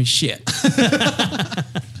haven't taught me shit.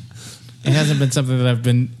 It hasn't been something that I've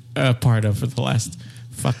been a part of for the last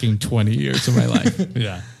fucking 20 years of my life.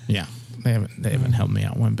 Yeah. Yeah. They haven't helped me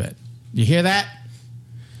out one bit. You hear that?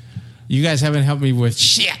 You guys haven't helped me with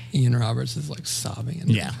shit. Ian Roberts is like sobbing in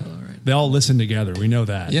Yeah. the pillow right They all listen together. We know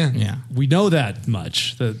that. Yeah. Yeah. We know that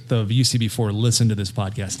much. The UCB4 listen to this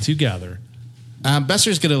podcast together.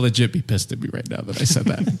 Besser's gonna legit be pissed at me right now that I said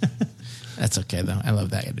that. That's okay though. I love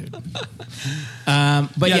that dude.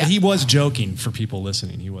 But yeah, he was joking for people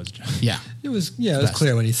listening. He was joking. yeah. It was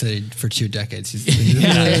clear when he said for 2 decades he's been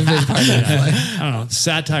Yeah. a big part of his life. I don't know.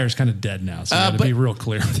 Satire's kind of dead now, so you got to but- be real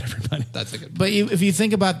clear with everybody. That's a good But if you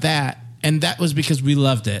think about that, and that was because we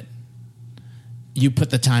loved it, you put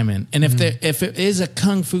the time in. And if it is a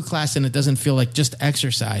kung fu class and it doesn't feel like just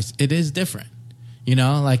exercise, it is different.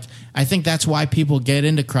 Like I think that's why people get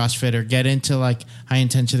into CrossFit or get into like high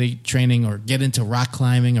intensity training or get into rock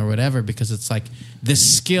climbing or whatever, because it's like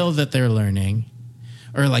this skill that they're learning,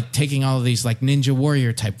 or like taking all of these like Ninja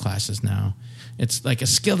Warrior type classes now. It's like a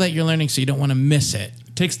skill that you're learning, so you don't want to miss it.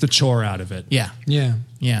 Takes the chore out of it. Yeah. Yeah.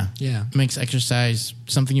 Yeah. Yeah. Makes exercise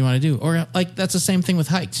something you want to do. Or like that's the same thing with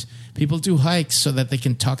hikes. People do hikes so that they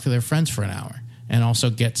can talk to their friends for an hour and also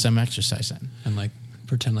get some exercise in. And like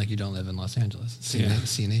pretend like you don't live in Los Angeles.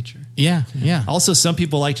 See nature. Yeah. Yeah. Also, some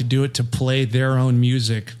people like to do it to play their own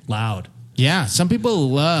music loud. Yeah. Some people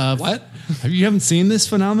love. What? You haven't seen this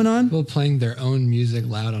phenomenon? People playing their own music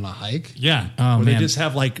loud on a hike? Yeah. Oh, Where man. they just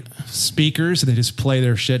have like speakers and they just play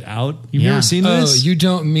their shit out. You've Yeah. never seen Oh, this? you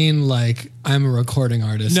don't mean like I'm a recording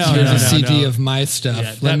artist. No, Here's no, a no, CD no. of my stuff. Yeah,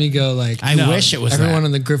 Let that- me go like I wish it was everyone that.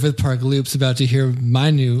 on the Griffith Park Loop's about to hear my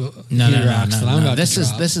new No, Heat no, no, Rocks no, that I'm no. about This to is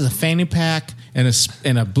drop. this is a fanny pack and a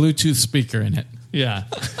Bluetooth speaker in it, Yeah.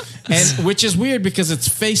 and which is weird because it's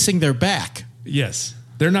facing their back. Yes.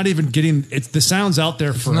 They're not even getting it's the sound's out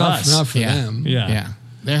there for us. not for Yeah. them. Yeah. Yeah,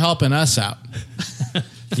 they're helping us out.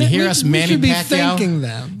 You hear us, we Manny should be Pacquiao? thanking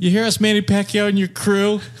them. You hear us, Manny Pacquiao, and your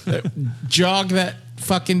crew that jog that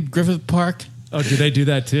fucking Griffith Park? Oh, do they do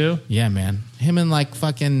that too? Yeah, man. Him and like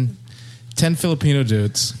fucking 10 Filipino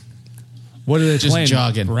dudes. What are they Just playing?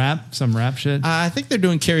 jogging. Rap? Some rap shit? I think they're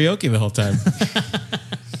doing karaoke the whole time.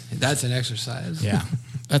 That's an exercise. Yeah.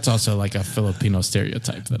 That's also like a Filipino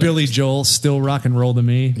stereotype. That Billy Joel, Still Rock and Roll to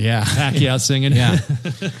Me. Yeah. Pacquiao singing. Yeah.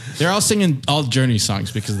 They're all singing all Journey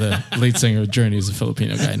songs because the lead singer of Journey is a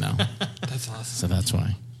Filipino guy now. That's awesome. So that's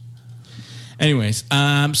why. Anyways,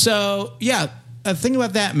 so yeah, think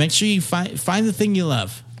about that. Make sure you find the thing you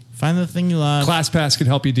love. Find the thing you love. ClassPass could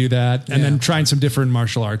help you do that. And Yeah. then trying some different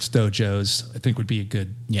martial arts dojos, I think would be a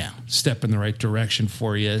good Yeah. step in the right direction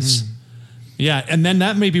for you. Yeah, and then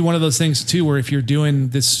that may be one of those things too, where if you're doing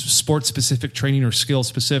this sport specific training or skill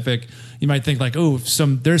specific, you might think like, oh,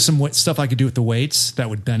 there's some stuff I could do with the weights that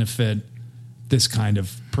would benefit this kind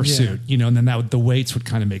of pursuit, and then the weights would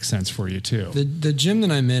kind of make sense for you too. The gym that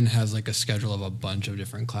I'm in has like a schedule of a bunch of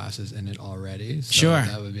different classes in it already. So Sure.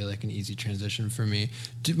 that would be like an easy transition for me.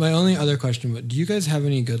 My only other question, do you guys have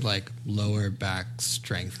any good like lower back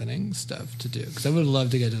strengthening stuff to do? Because I would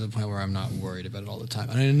love to get to the point where I'm not worried about it all the time.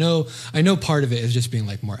 And I know part of it is just being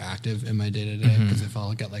like more active in my day to day. Because if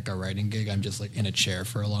I'll get like a writing gig, I'm just like in a chair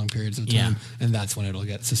for long periods of time, Yeah. and that's when it'll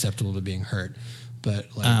get susceptible to being hurt.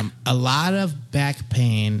 But like, A lot of back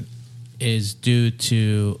pain is due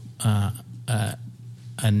to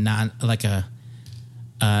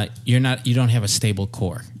you don't have a stable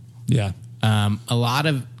core. Yeah. A lot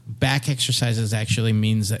of back exercises actually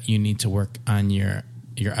means that you need to work on your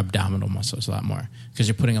abdominal muscles a lot more because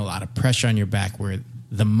you're putting a lot of pressure on your back where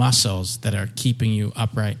the muscles that are keeping you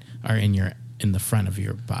upright are in the front of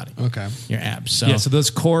your body. okay. Your abs. So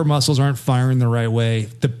those core muscles aren't firing the right way.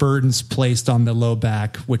 The burden's placed on the low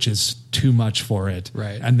back, which is too much for it.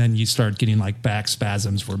 Right. And then you start getting like back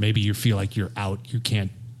spasms where maybe you feel like you're out, you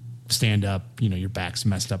can't stand up, your back's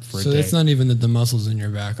messed up for a So day. it's not even that the muscles in your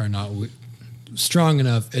back are not strong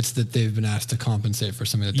enough. It's that they've been asked to compensate for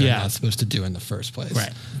something that they're Yeah. not supposed to do in the first place.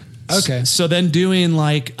 Right. Okay. So then doing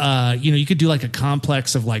like, you could do like a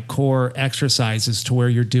complex of like core exercises to where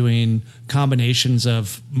you're doing combinations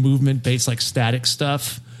of movement based, like static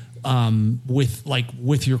stuff,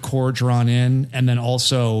 with your core drawn in, and then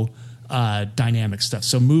also dynamic stuff.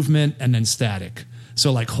 So movement and then static.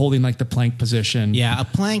 So like holding like the plank position. Yeah, a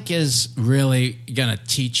plank is really going to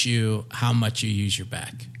teach you how much you use your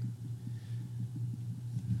back.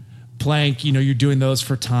 Plank, you're doing those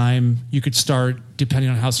for time. You could start, depending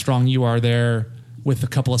on how strong you are there, with a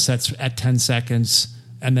couple of sets at 10 seconds,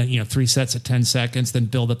 and then 3 sets at 10 seconds, then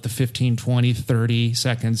build up to 15, 20, 30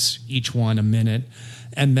 seconds, each one a minute.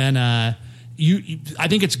 And then I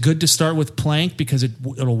think it's good to start with plank because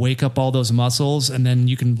it'll wake up all those muscles, and then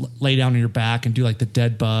you can lay down on your back and do like the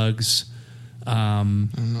dead bugs. I don't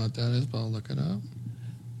know what that is, but I'll look it up.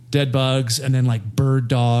 Dead bugs, and then like bird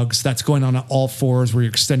dogs. That's going on all fours where you're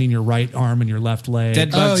extending your right arm and your left leg.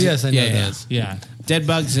 Dead bugs. Oh, yes, I know those. Yeah. Dead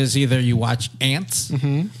bugs is either you watch Ants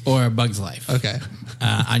or A Bug's Life. Okay.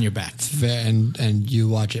 On your back. And you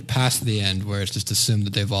watch it past the end where it's just assumed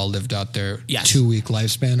that they've all lived out their 2-week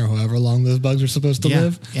lifespan or however long those bugs are supposed to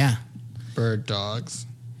live. Yeah. Bird dogs.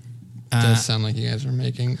 Does sound like you guys are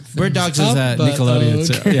making Bird Dogs is up, but Nickelodeon.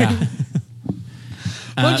 okay. So, yeah.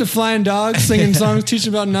 Bunch of flying dogs singing songs,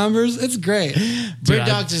 teaching about numbers. It's great. Bird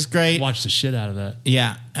Dogs is great. Watch the shit out of that.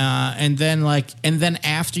 Yeah. And then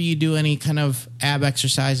after you do any kind of ab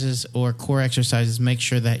exercises or core exercises, make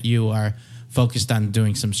sure that you are focused on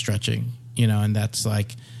doing some stretching, and that's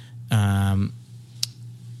like, and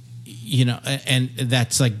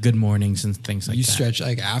that's like good mornings and things like You that. stretch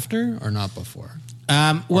like after or not before?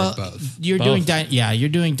 Well, both? you're Both. you're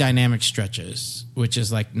doing dynamic stretches, which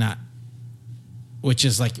is like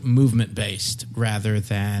movement based rather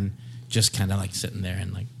than just kind of like sitting there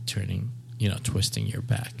and like turning, twisting your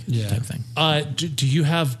back type thing. Do you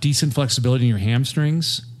have decent flexibility in your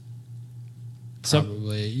hamstrings?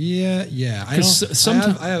 Probably. Yeah. I 'Cause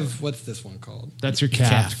I have what's this one called? That's your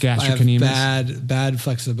Calf. I have gastrocnemius. bad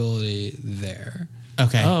flexibility there.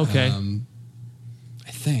 Okay. Oh, okay.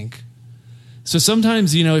 I think. So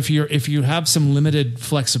sometimes, if you have some limited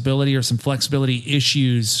flexibility or some flexibility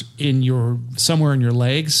issues somewhere in your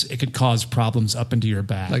legs, it could cause problems up into your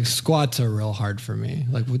back. Like squats are real hard for me.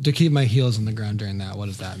 Like to keep my heels on the ground during that. What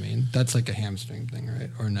does that mean? That's like a hamstring thing,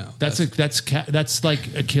 right? Or no? That's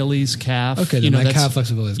like Achilles, calf. Okay, then my calf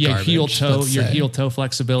flexibility is garbage, heel toe. let's Your say. heel toe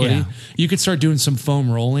flexibility. Yeah. You could start doing some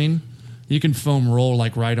foam rolling. You can foam roll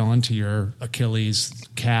like right onto your Achilles,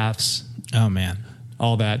 calves, Oh man.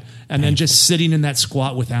 all that, and then just sitting in that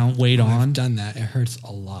squat without weight I've on. done that. It hurts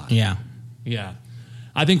a lot. Yeah. Yeah.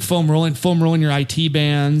 I think foam rolling your IT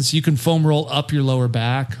bands. You can foam roll up your lower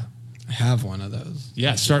back. I have one of those.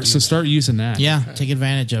 Yeah, start using that. Yeah. Take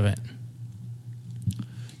advantage of it.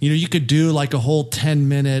 You could do like a whole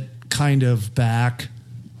 10-minute kind of back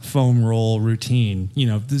foam roll routine.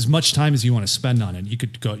 As much time as you want to spend on it. You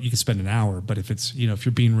could spend an hour, but if it's, if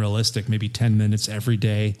you're being realistic, maybe 10 minutes every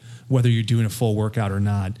day, whether you're doing a full workout or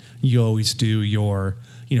not, you always do your,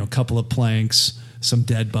 couple of planks, some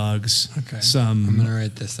dead bugs, Okay. I'm going to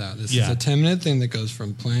write this out. This Yeah. is a 10-minute thing that goes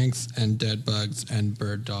from planks and dead bugs and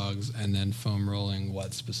bird dogs and then foam rolling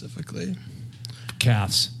what specifically?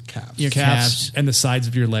 calves. Calves. Your calves. and the sides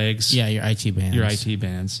of your legs. Yeah, your IT bands. Your IT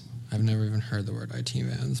bands. I've never even heard the word IT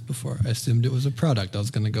bands before. I assumed it was a product I was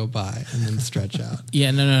going to go buy and then stretch out.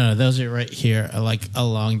 Yeah, no. Those are right here, like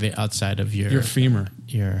along the outside of Your femur.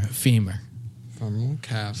 Your femur. Femoral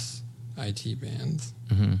calves, IT bands.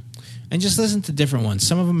 And just listen to different ones.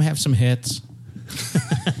 Some of them have some hits.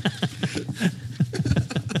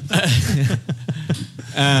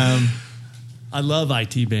 I love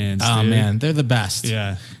IT bands. Oh dude. man, they're the best.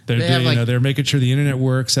 Yeah, they're They have, doing, like- they're making sure the internet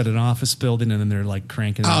works at an office building, and then they're like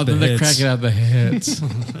cranking. Oh, out the then they're hits. cracking out the hits.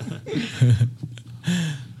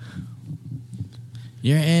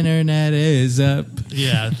 Your internet is up.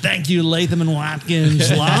 Yeah, thank you, Latham and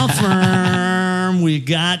Watkins Law Firm. We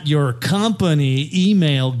got your company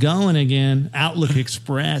email going again. Outlook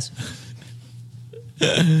Express.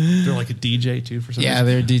 They're like a DJ too for some Yeah,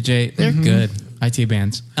 reason. they're DJ. They're good. IT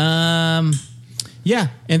bands. Yeah,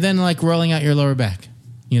 and then like rolling out your lower back,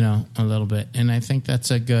 a little bit, and I think that's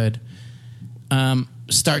a good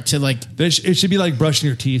start to like. It should be like brushing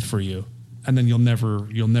your teeth for you. And then you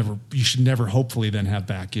should never hopefully then have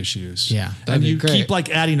back issues. Yeah, and that'd be you great. keep like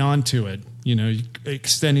adding on to it,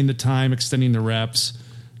 extending the time, extending the reps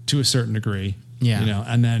to a certain degree. Yeah.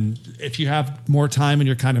 And then if you have more time and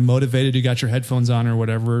you're kind of motivated, you got your headphones on or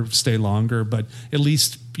whatever, stay longer, but at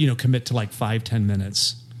least, commit to like 5-10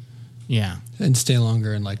 minutes, Yeah. And stay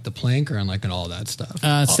longer in like the plank or in like in all that stuff.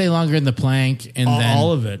 Stay longer in the plank, and then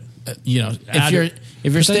all of it.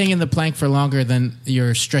 If you're staying in the plank for longer, then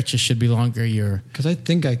your stretches should be longer. Because I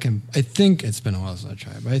think it's been a while since I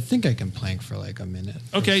tried, but I think I can plank for like a minute.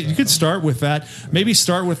 Okay, you could start with that. Maybe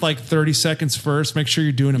start with like 30 seconds first. Make sure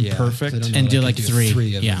you're doing them perfect. And do like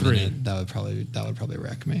three. Of Yeah. a minute. That would probably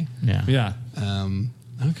wreck me. Yeah. Yeah.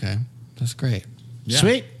 Okay, that's great. Yeah.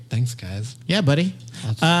 Sweet. Thanks, guys. Yeah, buddy.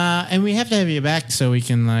 And we have to have you back so we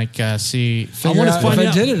can see. I want to find out if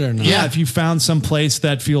I did it or not. Yeah, if you found some place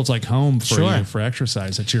that feels like home for Sure. you for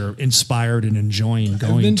exercise that you're inspired and enjoying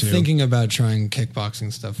going I've been to. thinking about trying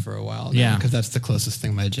kickboxing stuff for a while. Yeah. Because that's the closest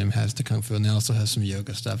thing my gym has to Kung Fu. And they also have some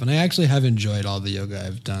yoga stuff. And I actually have enjoyed all the yoga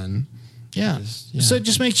I've done. Yeah. Yeah. So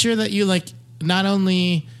just make sure that you not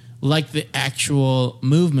only like the actual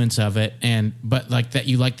movements of it, but like that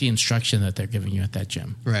you like the instruction that they're giving you at that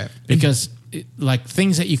gym. Right. Because like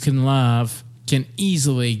things that you can love can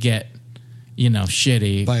easily get,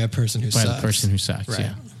 shitty By a person who by sucks. the person who sucks. Right.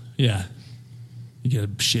 Yeah. Yeah. You get a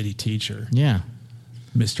shitty teacher, Yeah.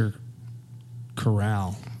 Mr.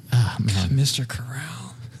 Corral. Ah, man. Mr. Corral.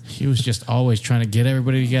 He was just always trying to get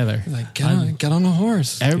everybody together. Like, get on a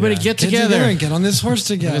horse. Everybody Yeah. get Get together. and get on this horse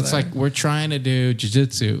together. And it's like, we're trying to do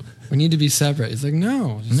jiu-jitsu. we need to be separate. He's like,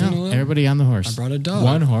 no. just in a No, little- everybody on the horse. I brought a dog.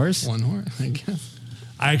 One horse? One horse, I guess.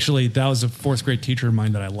 That was a fourth grade teacher of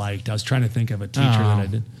mine that I liked. I was trying to think of a teacher that I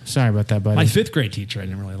did. Sorry about that, buddy. My fifth grade teacher I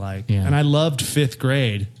didn't really like. Yeah. And I loved fifth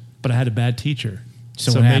grade, but I had a bad teacher.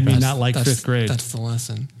 So So what it made me happened? not like fifth grade. That's the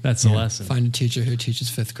lesson. That's the lesson. Find a teacher who teaches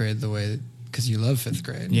fifth grade the way, because you love fifth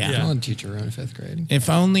grade. Yeah. Don't let a teacher ruin fifth grade. If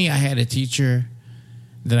only I had a teacher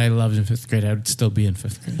that I loved in fifth grade, I would still be in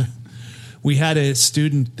fifth grade. We had a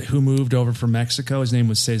student who moved over from Mexico. His name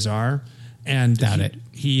was Cesar. And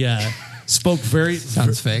he spoke very...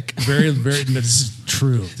 Sounds fake. Very, very... No, this is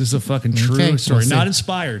true. This is a fucking true Okay, story. we'll see. Not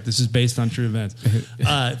inspired. This is based on true events.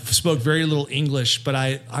 Spoke very little English, but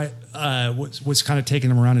I was kind of taking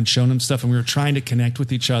him around and showing him stuff, and we were trying to connect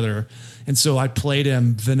with each other. And so I played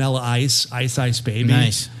him Vanilla Ice, Ice Ice Baby.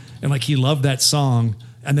 Nice. And he loved that song.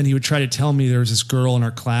 And then he would try to tell me there was this girl in our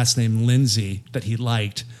class named Lindsay that he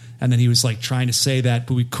liked. And then he was trying to say that,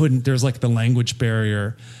 but we couldn't. There's the language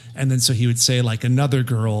barrier. And then so he would say another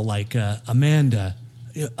girl, Amanda,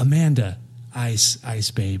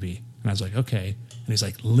 Ice Baby. And I was like, okay. And he's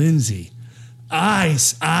like, Lindsay,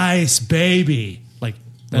 Ice Baby.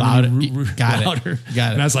 Louder. Got it. Louder.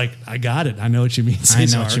 Got it. And I was like, I got it. I know what you mean,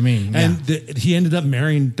 Cesar. I know what you mean, yeah. And he ended up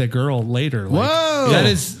marrying the girl later. Whoa! That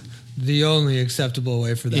is the only acceptable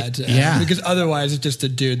way for that to end. Yeah. Because otherwise it's just a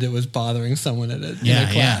dude that was bothering someone in a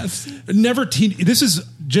class. This is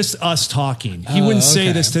just us talking. He wouldn't say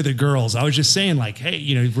okay. this to the girls. I was just saying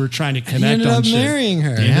hey, we're trying to He connect ended on up shit. marrying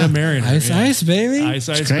her. He ended up marrying her. Ice, yeah. ice, baby. Ice,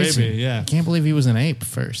 It's Ice, crazy. Baby. Yeah. Can't believe he was an ape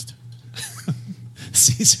first.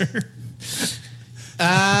 Caesar.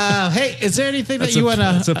 Hey, is there anything that you want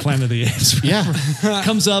That's to... a Planet of the Apes. Yeah.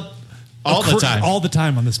 Comes up All the time. All the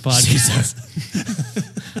time on this podcast.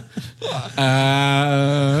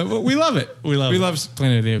 We love it. We love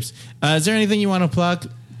Planet of the Apes. Is there anything you want to plug?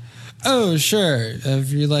 Oh, sure.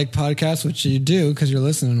 If you like podcasts, which you do because you're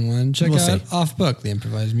listening to one, check We'll out see. Off Book, the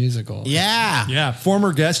improvised musical. Yeah. Yeah.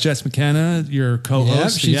 Former guest Jess McKenna, your Yep,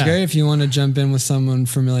 co-host. she's great. If you want to jump in with someone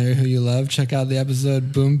familiar who you love, check out the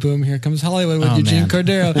episode Boom Boom, Here Comes Hollywood with Oh, Eugene man.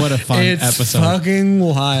 Cordero. What a fun it's episode. Fucking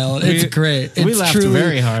wild. It's great. we It's laughed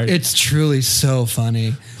very hard. It's truly so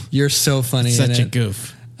funny. You're so funny Such a in it.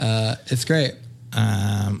 goof. It's great.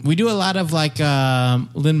 We do a lot of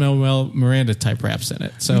Lin-Manuel Miranda type raps in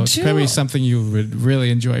it. So it's too. probably something you would really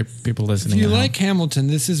enjoy people listening If you at home. like Hamilton,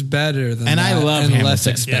 this is better than And that I love and less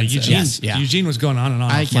Hamilton. Yeah, expensive. Eugene. Yes, yeah. Eugene was going on and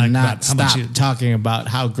on. I off mic cannot about how much stop talking about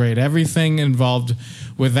how great everything involved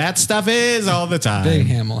with that stuff is all the time. Big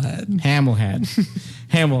Hamilhead. Hamilhead.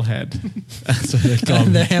 Hamilhead. That's what they call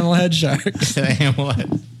The me. Hamilhead Shark. The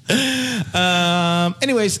Hamilhead.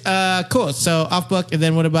 Anyways, cool. So off book, and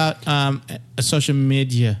then what about social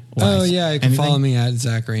media? Oh, yeah. You can follow me at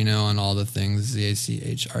Zach Reino on all the things,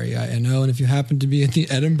 ZACHREINO. And if you happen to be at the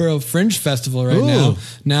Edinburgh Fringe Festival right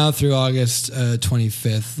now through August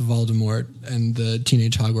 25th, Voldemort and the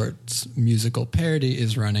Teenage Hogwarts musical parody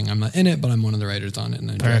is running. I'm not in it, but I'm one of the writers on it.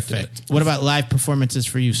 And I directed it. Perfect. What about live performances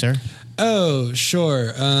for you, sir? Oh,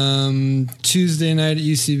 sure. Tuesday night at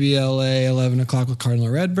UCB LA, 11 o'clock with Cardinal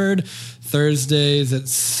Redbird. Thursdays at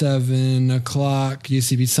 7 o'clock,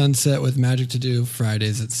 UCB Sunset with Magic to Do.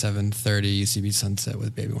 Fridays at 7:30, UCB Sunset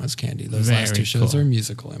with Baby Wants Candy. Those last Very two shows cool. are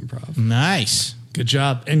musical improv. Nice. Good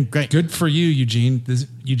job. And Great. good for you, Eugene.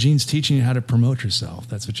 Eugene's teaching you how to promote yourself.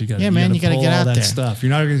 That's what you got to do. Yeah, man, you gotta pull get all out that there. stuff. You're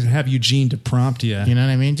not going to have Eugene to prompt you. You know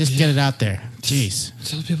what I mean? Just get it out there. Jeez.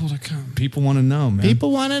 Tell people to come. People want to know, man.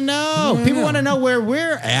 People want to know. People want to know where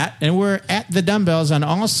we're at. And we're at The Dumbbells on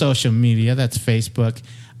all social media. That's Facebook,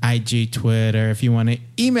 IG, Twitter. If you want to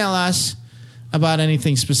email us about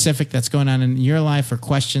anything specific that's going on in your life or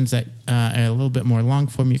questions that are a little bit more long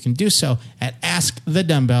form, you can do so at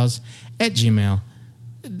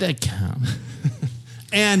askthedumbbells@gmail.com.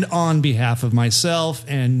 And on behalf of myself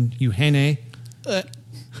and Eugene,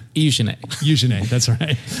 Eugene, that's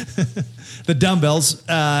right. The Dumbbells,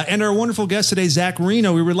 and our wonderful guest today, Zach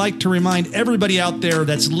Reino. We would like to remind everybody out there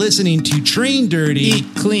that's listening to Train Dirty, Eat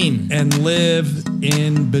clean, and live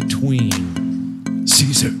in between.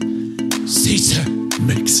 Caesar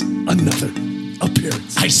makes another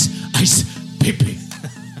appearance. Ice, baby.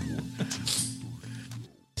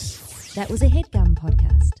 That was a HeadGum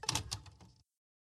podcast.